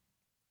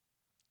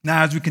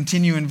 Now, as we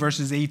continue in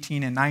verses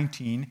 18 and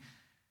 19,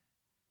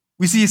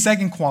 we see a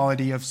second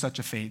quality of such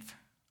a faith,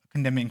 a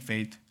condemning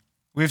faith.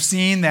 We have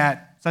seen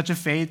that such a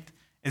faith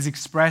is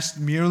expressed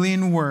merely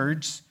in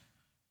words.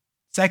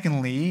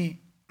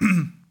 Secondly,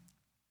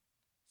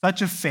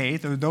 such a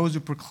faith, or those who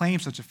proclaim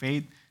such a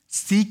faith,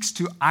 seeks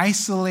to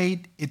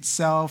isolate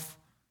itself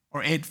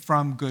or it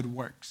from good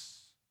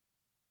works.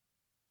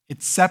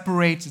 It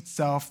separates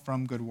itself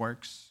from good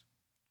works.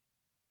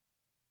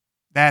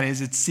 That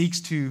is, it seeks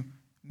to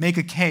make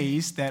a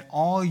case that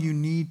all you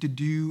need to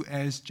do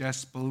is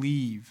just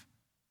believe.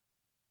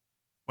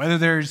 Whether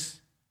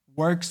there's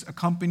works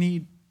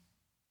accompanied,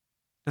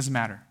 doesn't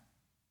matter.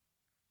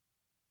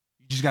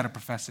 You just got to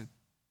profess it.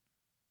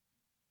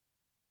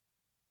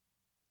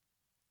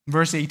 In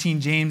verse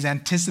 18, James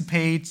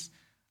anticipates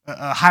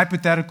a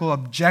hypothetical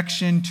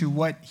objection to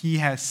what he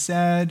has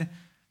said,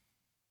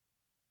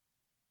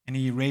 and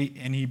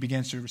he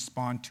begins to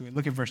respond to it.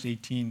 Look at verse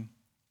 18.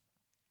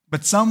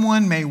 "But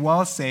someone may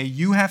well say,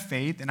 'You have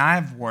faith, and I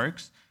have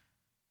works.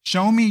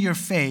 Show me your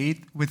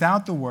faith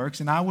without the works,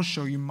 and I will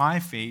show you my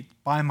faith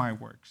by my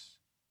works.'"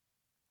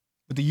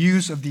 But the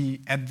use of the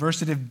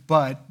adversative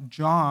but,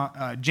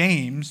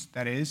 James,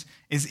 that is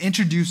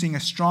introducing a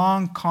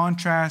strong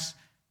contrast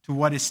to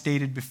what is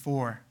stated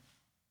before.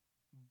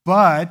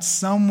 But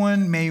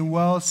someone may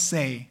well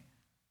say,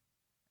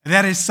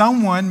 that is,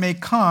 someone may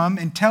come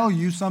and tell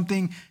you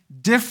something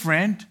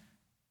different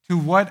to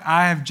what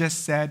I have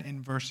just said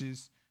in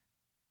verses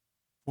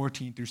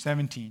 14 through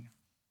 17.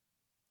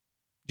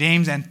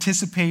 James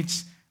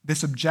anticipates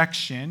this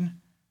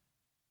objection,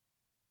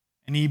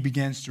 and he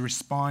begins to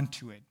respond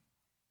to it.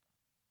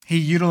 He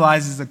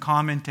utilizes a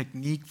common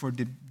technique for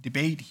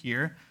debate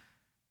here,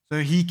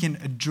 so he can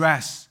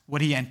address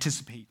what he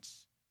anticipates.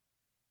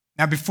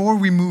 Now, before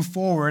we move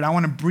forward, I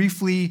want to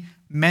briefly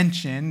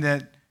mention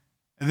that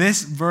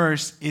this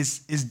verse is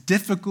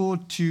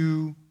difficult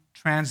to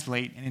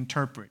translate and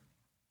interpret.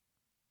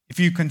 If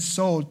you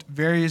consult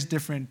various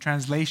different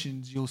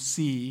translations, you'll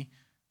see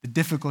the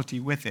difficulty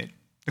with it.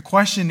 The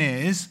question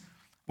is,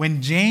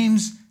 when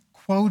James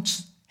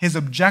quotes his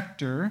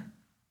objector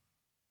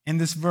in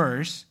this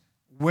verse,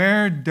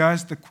 where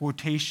does the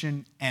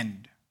quotation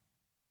end?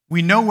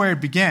 We know where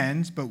it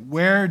begins, but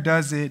where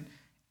does it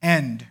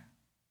end?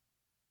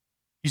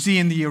 You see,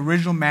 in the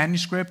original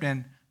manuscript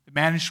and the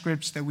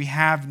manuscripts that we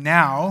have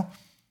now,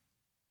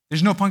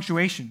 there's no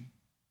punctuation.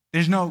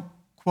 There's no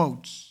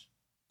quotes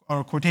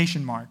or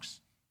quotation marks.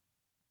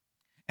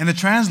 And the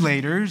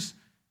translators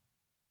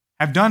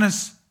have done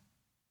us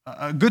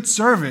a good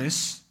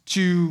service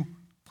to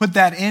put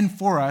that in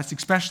for us,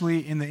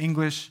 especially in the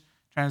English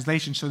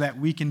translation, so that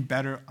we can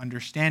better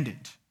understand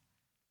it.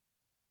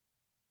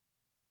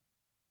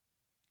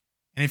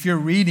 And if you're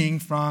reading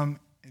from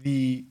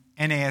the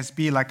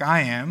NASB like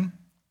I am,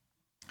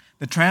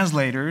 the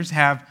translators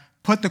have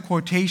put the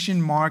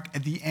quotation mark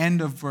at the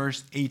end of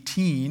verse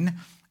 18,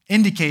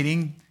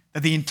 indicating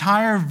that the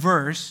entire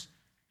verse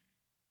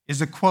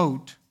is a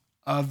quote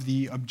of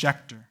the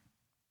objector.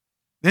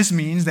 This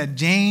means that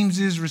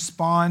James's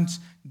response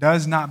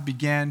does not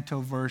begin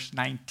till verse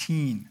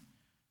 19.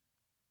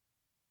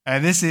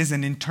 This is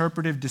an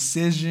interpretive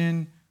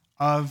decision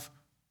of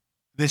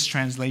this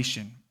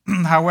translation.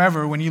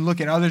 However, when you look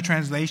at other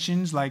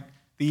translations like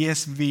the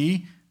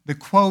ESV, the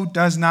quote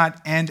does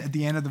not end at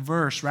the end of the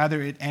verse.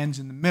 Rather, it ends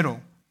in the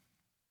middle.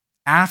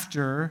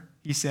 After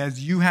he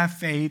says, "You have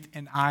faith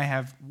and I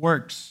have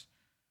works."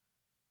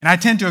 And I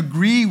tend to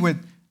agree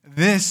with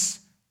this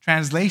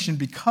translation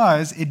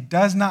because it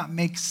does not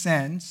make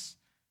sense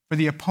for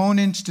the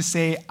opponents to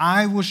say,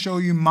 "I will show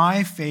you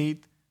my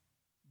faith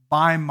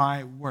by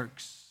my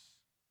works."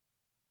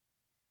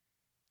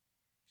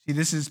 See,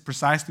 this is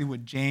precisely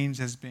what James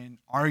has been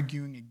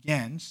arguing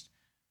against.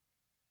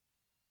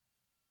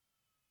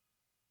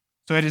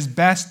 So it is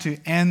best to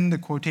end the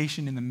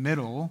quotation in the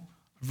middle,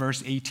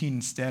 verse 18,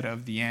 instead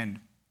of the end.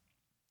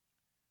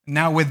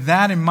 Now, with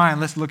that in mind,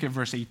 let's look at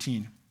verse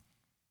 18.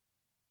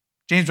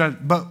 James writes,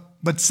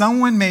 but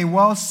someone may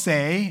well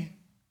say,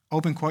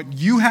 open quote,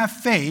 "You have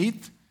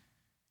faith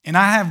and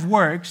I have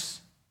works,"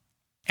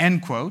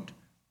 end quote.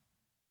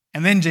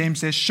 And then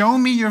James says, "Show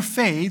me your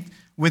faith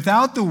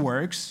without the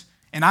works,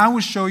 and I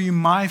will show you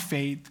my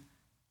faith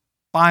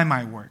by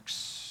my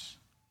works."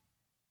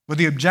 What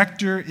the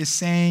objector is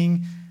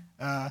saying,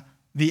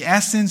 the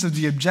essence of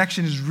the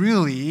objection is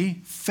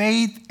really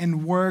faith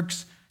and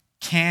works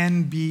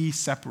can be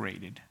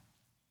separated.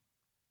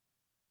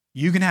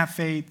 You can have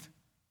faith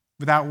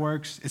without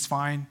works, it's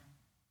fine.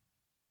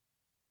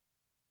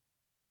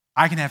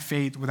 I can have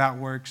faith without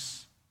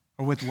works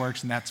or with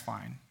works, and that's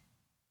fine.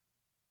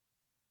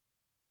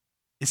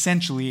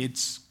 Essentially,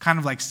 it's kind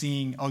of like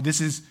seeing,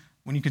 this is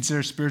when you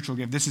consider spiritual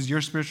gift. This is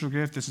your spiritual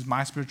gift. This is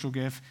my spiritual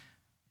gift.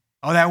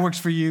 Oh, that works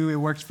for you. It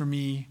works for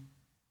me.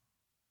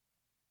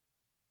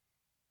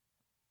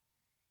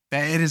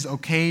 that it is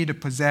okay to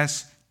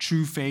possess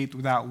true faith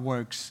without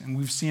works. And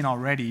we've seen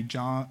already,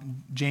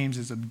 James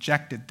has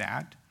objected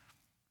that.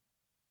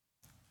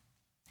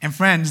 And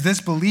friends,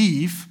 this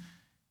belief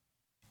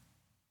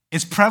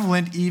is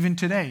prevalent even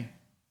today.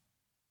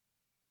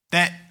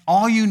 That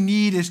all you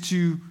need is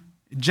to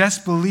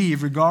just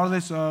believe,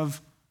 regardless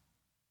of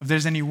if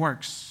there's any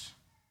works.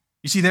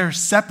 You see, they're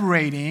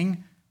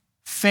separating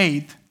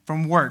faith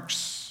from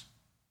works.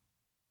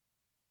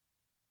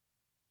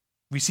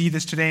 We see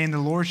this today in the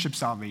Lordship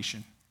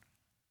salvation.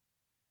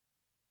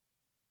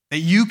 That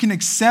you can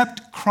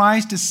accept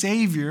Christ as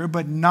Savior,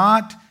 but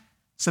not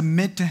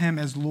submit to Him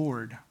as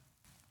Lord.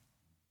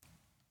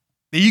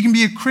 That you can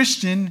be a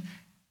Christian,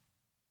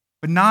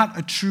 but not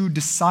a true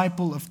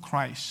disciple of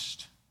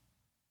Christ.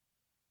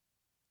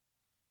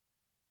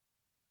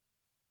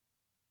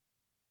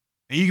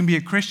 That you can be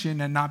a Christian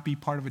and not be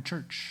part of a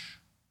church.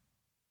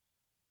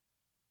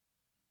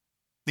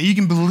 That you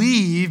can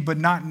believe, but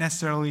not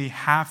necessarily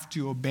have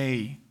to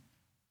obey.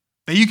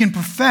 That you can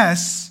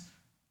profess,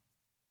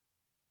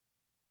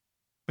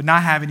 but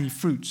not have any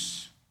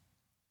fruits.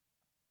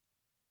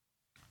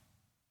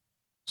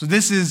 So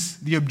this is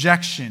the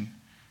objection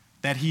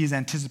that he is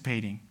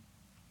anticipating.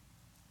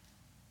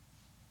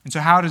 And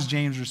so how does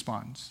James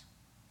respond?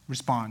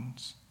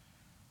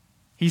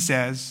 He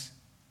says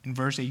in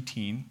verse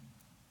 18,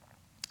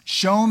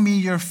 "Show me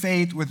your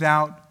faith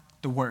without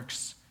the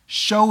works.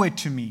 Show it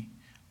to me.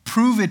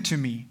 Prove it to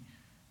me.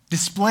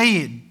 Display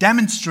it.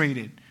 Demonstrate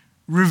it.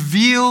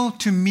 Reveal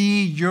to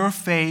me your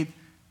faith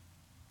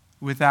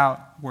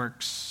without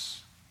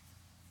works."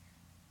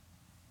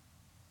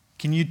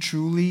 Can you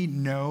truly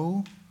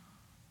know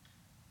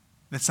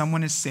that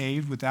someone is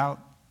saved without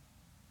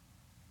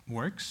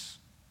works?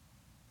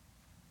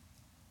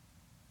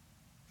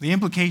 The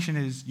implication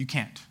is you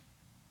can't.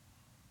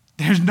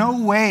 There's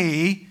no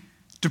way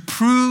to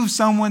prove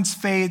someone's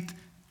faith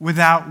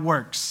without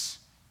works.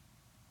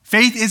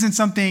 Faith isn't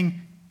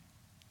something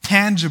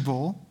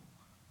tangible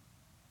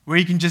where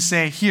you can just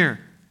say,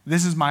 "Here,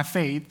 this is my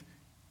faith."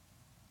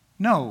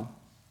 No.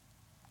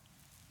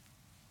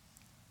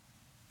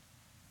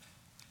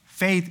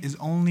 Faith is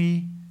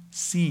only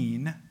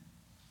seen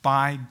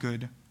by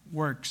good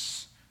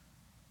works.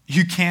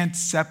 You can't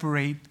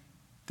separate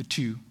the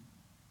two.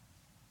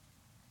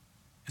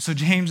 So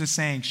James is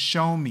saying,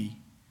 show me,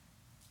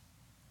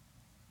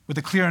 with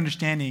a clear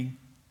understanding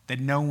that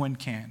no one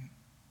can.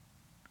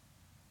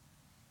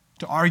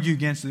 To argue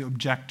against the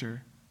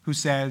objector who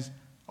says,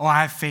 "Oh,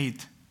 I have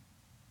faith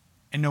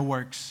and no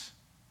works."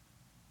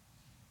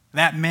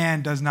 That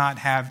man does not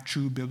have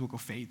true biblical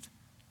faith.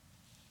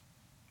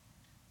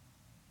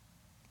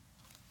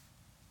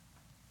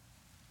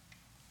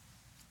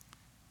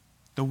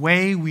 The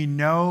way we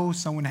know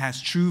someone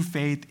has true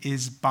faith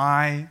is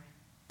by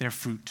their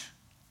fruit.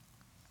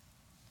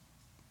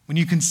 When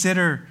you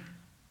consider,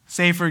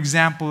 say, for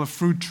example, a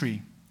fruit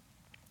tree,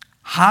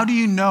 how do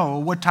you know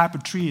what type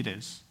of tree it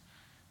is?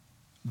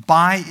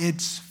 By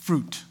its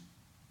fruit.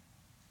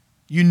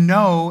 You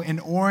know an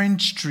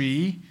orange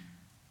tree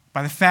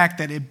by the fact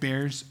that it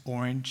bears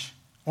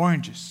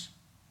oranges.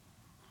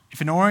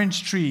 If an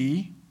orange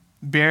tree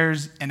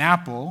bears an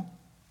apple,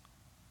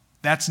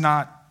 that's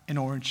not an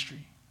orange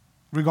tree.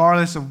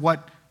 Regardless of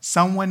what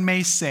someone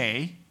may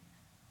say,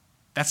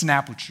 that's an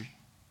apple tree.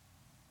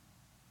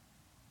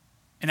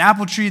 An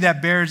apple tree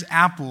that bears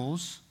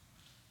apples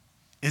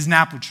is an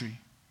apple tree.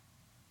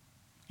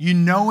 You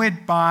know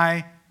it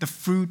by the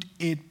fruit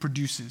it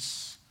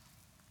produces.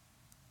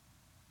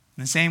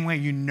 In the same way,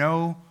 you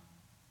know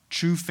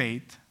true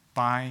faith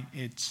by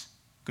its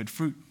good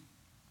fruit.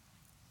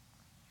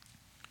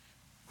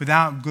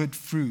 Without good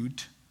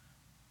fruit,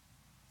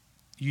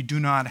 you do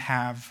not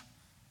have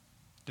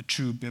the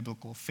true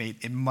biblical faith.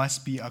 It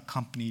must be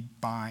accompanied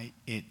by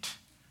it.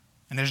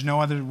 And there's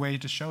no other way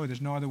to show it.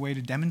 There's no other way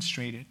to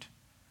demonstrate it.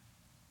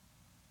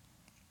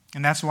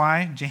 And that's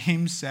why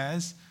James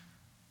says,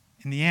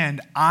 in the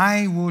end,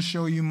 "I will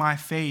show you my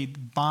faith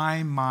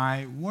by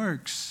my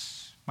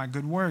works, my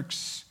good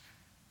works."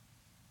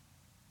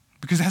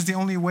 Because that's the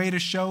only way to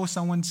show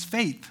someone's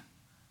faith.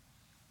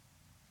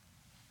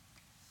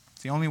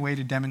 It's the only way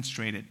to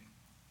demonstrate it.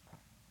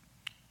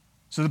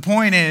 So the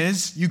point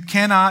is, you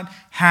cannot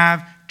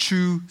have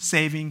true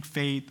saving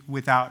faith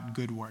without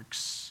good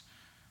works.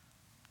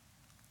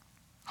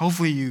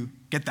 Hopefully you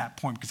get that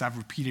point, because I've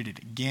repeated it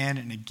again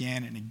and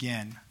again and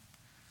again.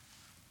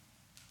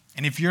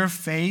 And if your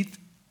faith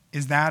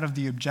is that of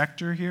the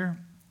objector here,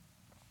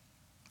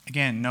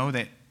 again, know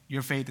that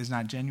your faith is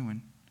not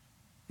genuine.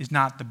 It's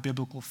not the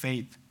biblical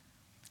faith.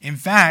 In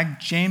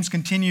fact, James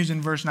continues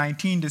in verse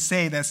 19 to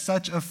say that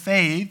such a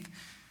faith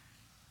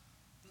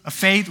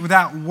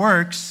without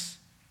works,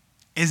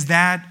 is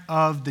that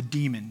of the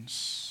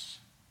demons.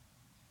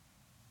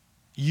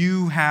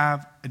 You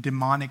have a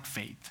demonic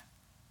faith.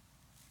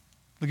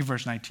 Look at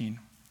verse 19.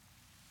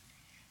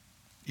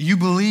 "You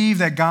believe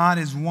that God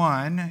is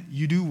one,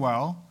 you do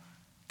well.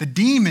 The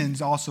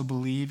demons also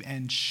believe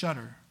and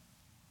shudder."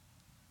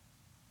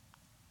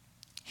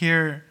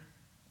 Here,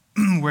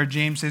 where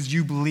James says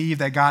you believe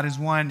that God is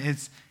one,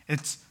 it's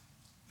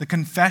the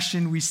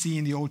confession we see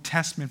in the Old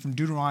Testament from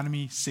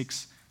Deuteronomy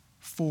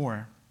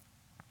 6:4.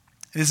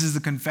 This is the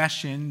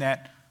confession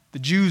that the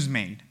Jews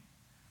made.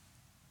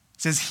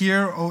 It says,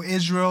 "Hear, O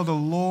Israel, the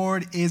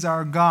Lord is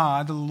our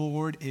God, the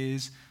Lord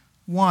is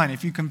one."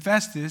 If you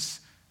confess this,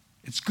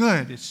 it's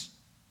good, it's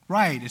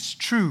right, it's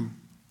true.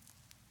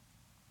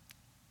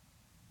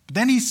 But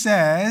then he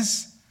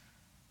says,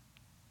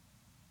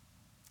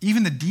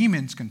 even the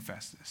demons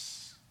confess this.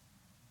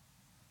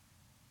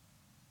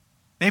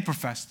 They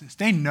profess this.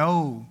 They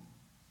know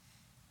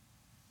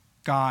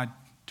God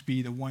to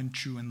be the one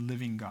true and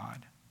living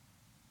God.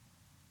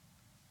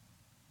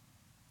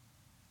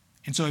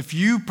 And so if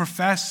you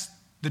profess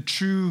the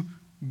true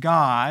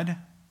God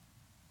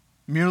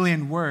merely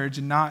in words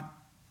and not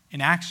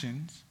in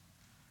actions,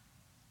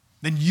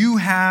 then you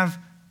have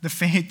the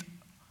faith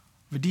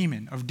of a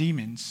demon, of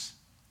demons.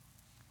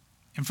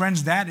 And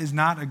friends, that is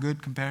not a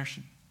good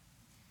comparison.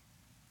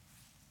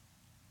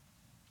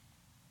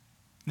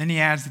 Then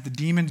he adds that the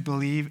demons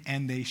believe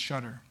and they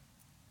shudder.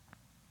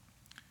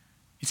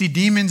 You see,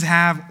 demons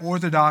have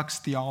orthodox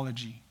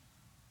theology.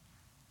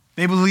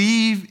 They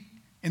believe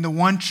in the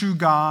one true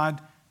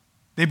God.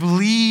 They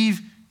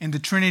believe in the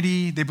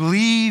Trinity. They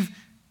believe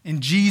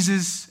in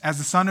Jesus as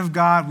the Son of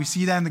God. We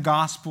see that in the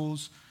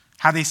Gospels,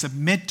 how they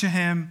submit to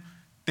him.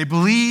 They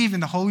believe in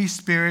the Holy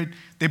Spirit.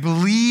 They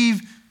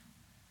believe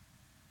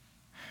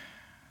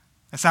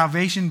that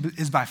salvation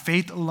is by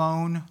faith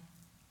alone.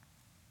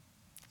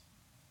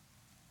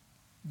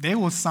 They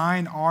will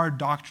sign our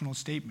doctrinal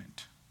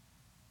statement.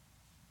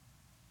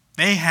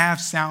 They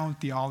have sound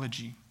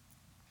theology.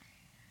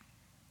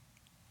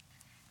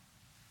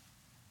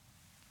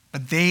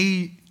 But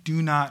they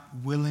do not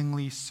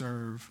willingly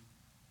serve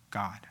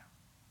God.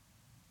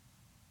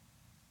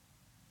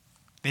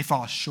 They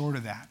fall short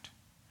of that.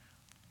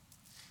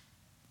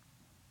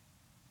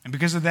 And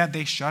because of that,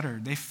 they shudder,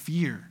 they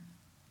fear.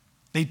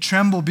 They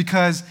tremble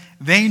because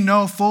they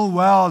know full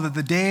well that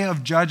the day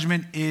of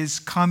judgment is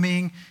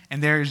coming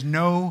and there is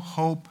no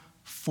hope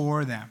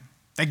for them.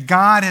 That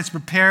God has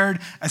prepared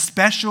a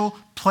special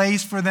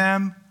place for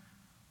them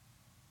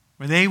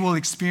where they will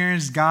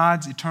experience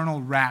God's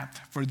eternal wrath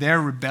for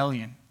their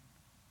rebellion.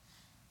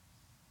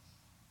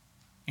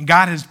 And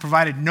God has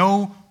provided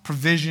no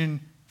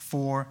provision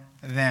for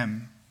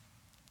them.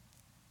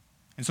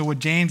 And so what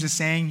James is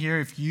saying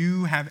here, if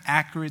you have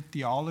accurate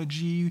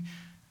theology,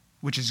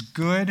 which is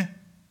good,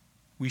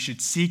 we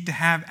should seek to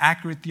have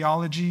accurate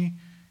theology.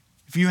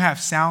 If you have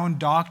sound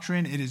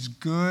doctrine, it is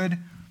good.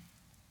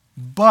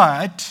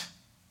 But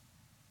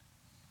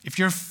if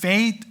your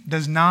faith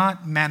does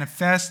not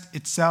manifest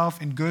itself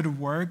in good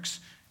works,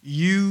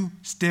 you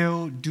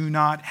still do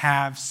not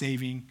have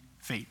saving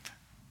faith.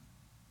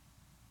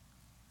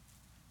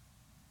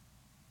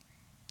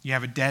 You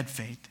have a dead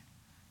faith.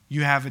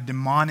 You have a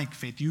demonic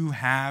faith. You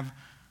have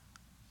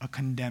a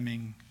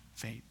condemning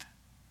faith.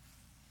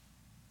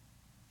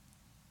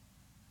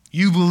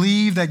 You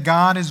believe that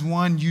God is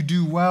one, you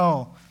do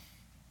well.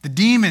 The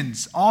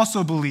demons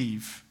also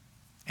believe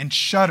and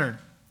shudder.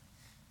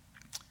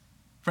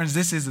 Friends,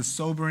 this is a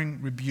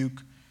sobering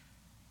rebuke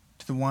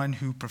to the one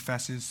who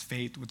professes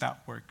faith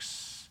without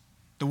works,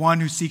 the one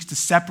who seeks to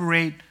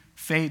separate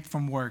faith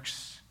from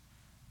works.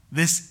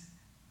 This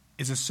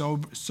is a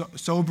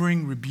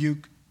sobering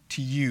rebuke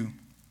to you.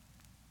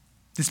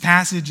 This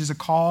passage is a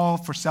call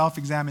for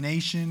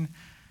self-examination.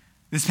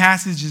 This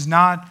passage is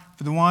not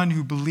for the one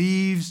who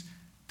believes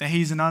that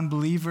he's an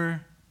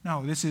unbeliever.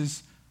 No, this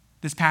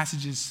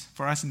passage is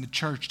for us in the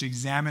church to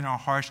examine our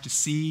hearts to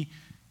see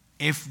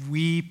if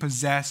we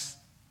possess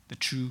the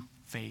true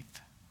faith.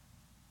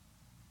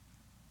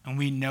 And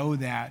we know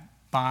that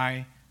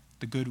by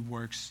the good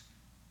works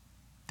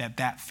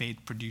that faith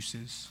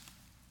produces.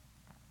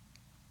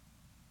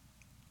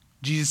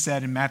 Jesus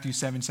said in Matthew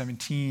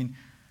 7:17,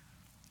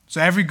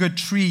 "So every good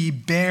tree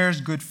bears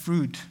good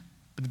fruit,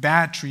 but the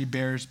bad tree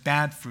bears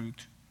bad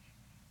fruit."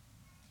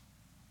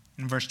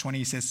 In verse 20,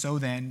 he says, "So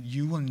then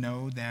you will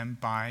know them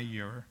by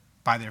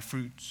their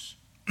fruits."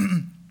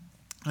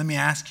 Let me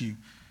ask you,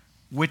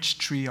 which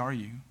tree are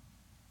you?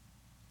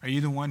 Are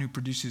you the one who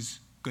produces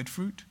good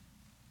fruit?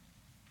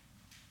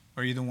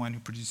 Or are you the one who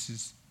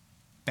produces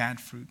bad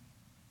fruit?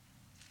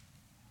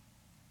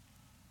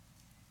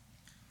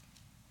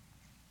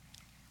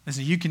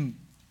 Listen, you can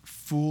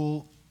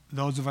fool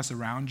those of us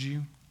around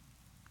you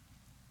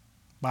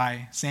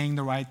by saying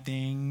the right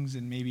things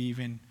and maybe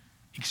even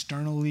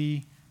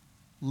externally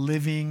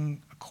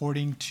living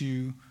according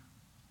to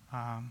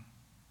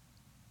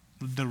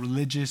the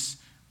religious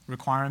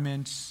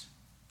requirements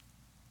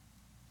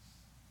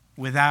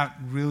without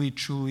really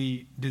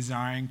truly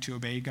desiring to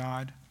obey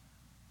God.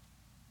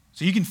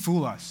 So you can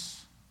fool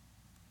us,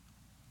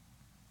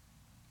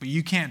 but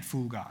you can't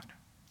fool God.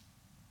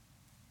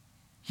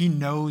 He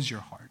knows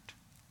your heart.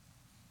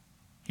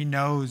 He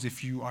knows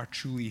if you are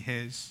truly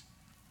his.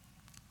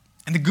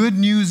 And the good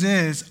news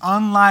is,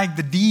 unlike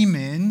the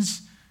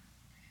demons,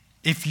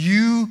 if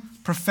you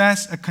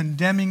profess a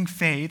condemning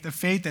faith, a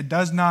faith that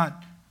does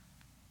not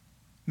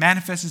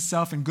manifest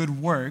itself in good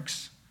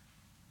works,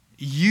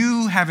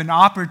 you have an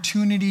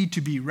opportunity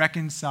to be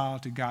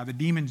reconciled to God. The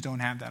demons don't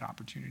have that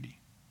opportunity.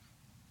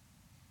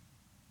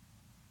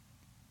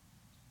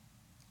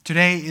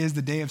 Today is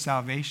the day of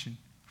salvation.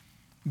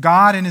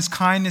 God in his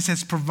kindness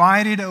has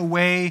provided a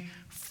way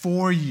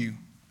for you.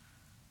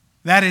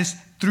 That is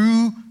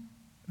through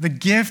the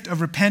gift of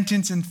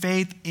repentance and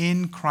faith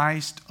in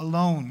Christ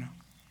alone.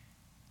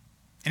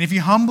 And if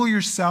you humble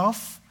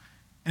yourself,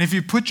 and if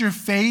you put your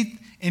faith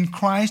in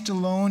Christ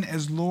alone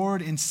as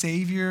Lord and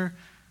Savior,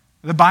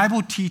 the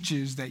Bible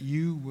teaches that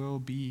you will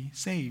be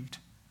saved.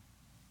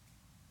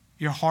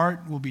 Your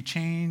heart will be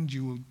changed.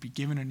 You will be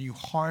given a new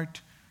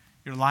heart.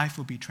 Your life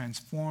will be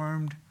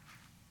transformed.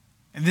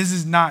 And this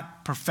is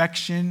not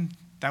perfection.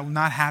 That will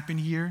not happen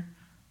here.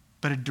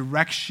 But a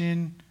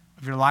direction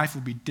of your life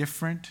will be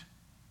different.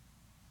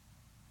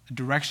 A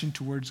direction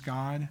towards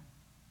God.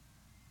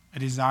 A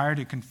desire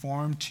to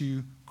conform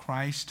to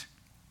Christ.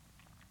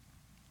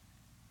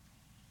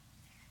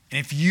 And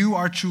if you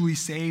are truly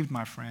saved,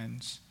 my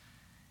friends,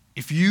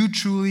 if you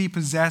truly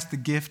possess the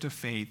gift of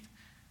faith,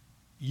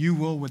 you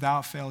will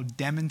without fail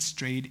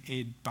demonstrate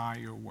it by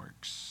your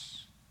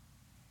works.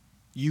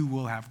 You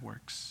will have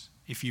works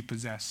if you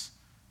possess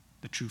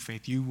the true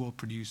faith. You will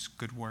produce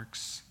good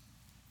works.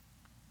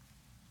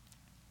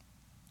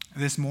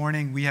 This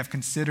morning we have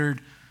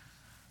considered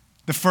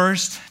the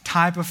first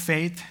type of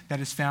faith that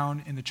is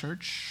found in the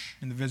church,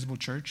 in the visible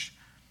church,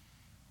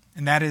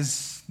 and that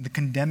is the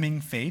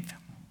condemning faith.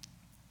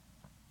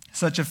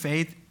 Such a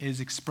faith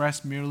is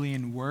expressed merely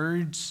in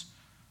words.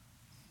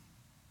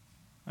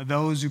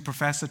 Those who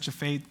profess such a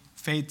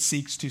faith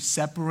seeks to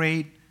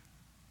separate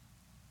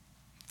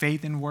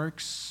faith and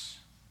works.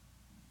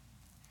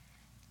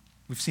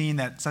 We've seen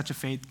that such a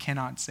faith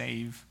cannot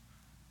save.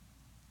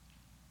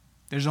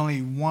 There's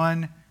only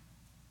one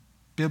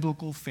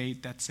biblical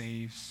faith that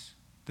saves,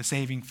 the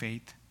saving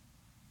faith.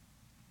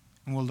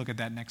 And we'll look at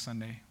that next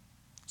Sunday.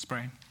 Let's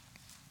pray.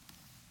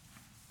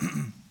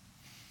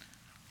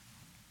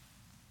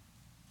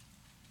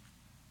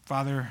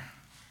 Father,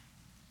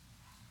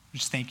 we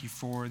just thank you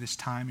for this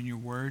time in your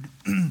word.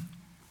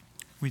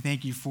 We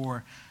thank you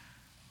for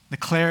the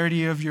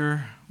clarity of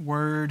your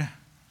word.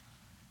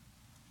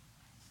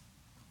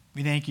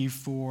 We thank you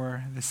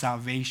for the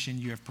salvation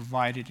you have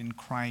provided in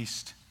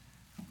Christ.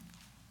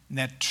 And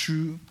that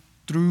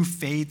through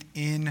faith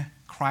in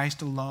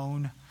Christ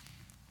alone,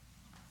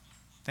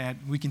 that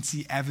we can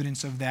see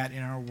evidence of that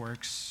in our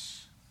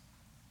works.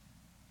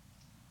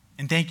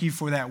 And thank you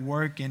for that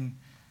work in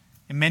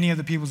many of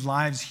the people's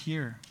lives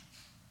here.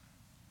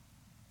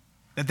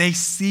 That they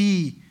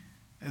see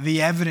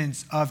the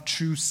evidence of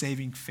true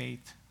saving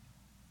faith.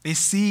 They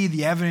see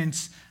the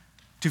evidence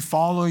to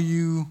follow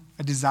you,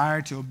 a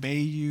desire to obey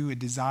you, a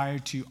desire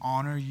to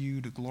honor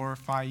you, to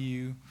glorify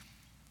you.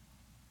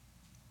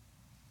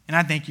 And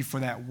I thank you for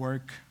that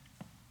work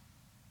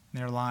in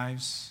their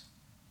lives.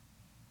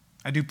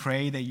 I do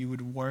pray that you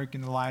would work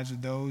in the lives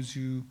of those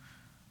who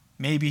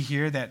may be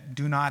here that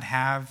do not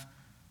have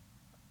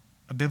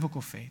a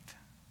biblical faith.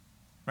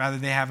 Rather,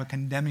 they have a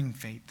condemning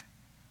faith.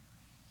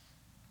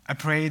 I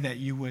pray that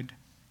you would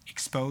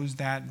expose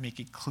that, make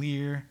it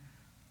clear,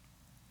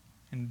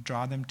 and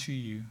draw them to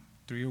you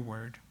through your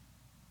word.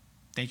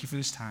 Thank you for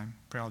this time.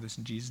 Pray all this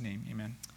in Jesus' name. Amen.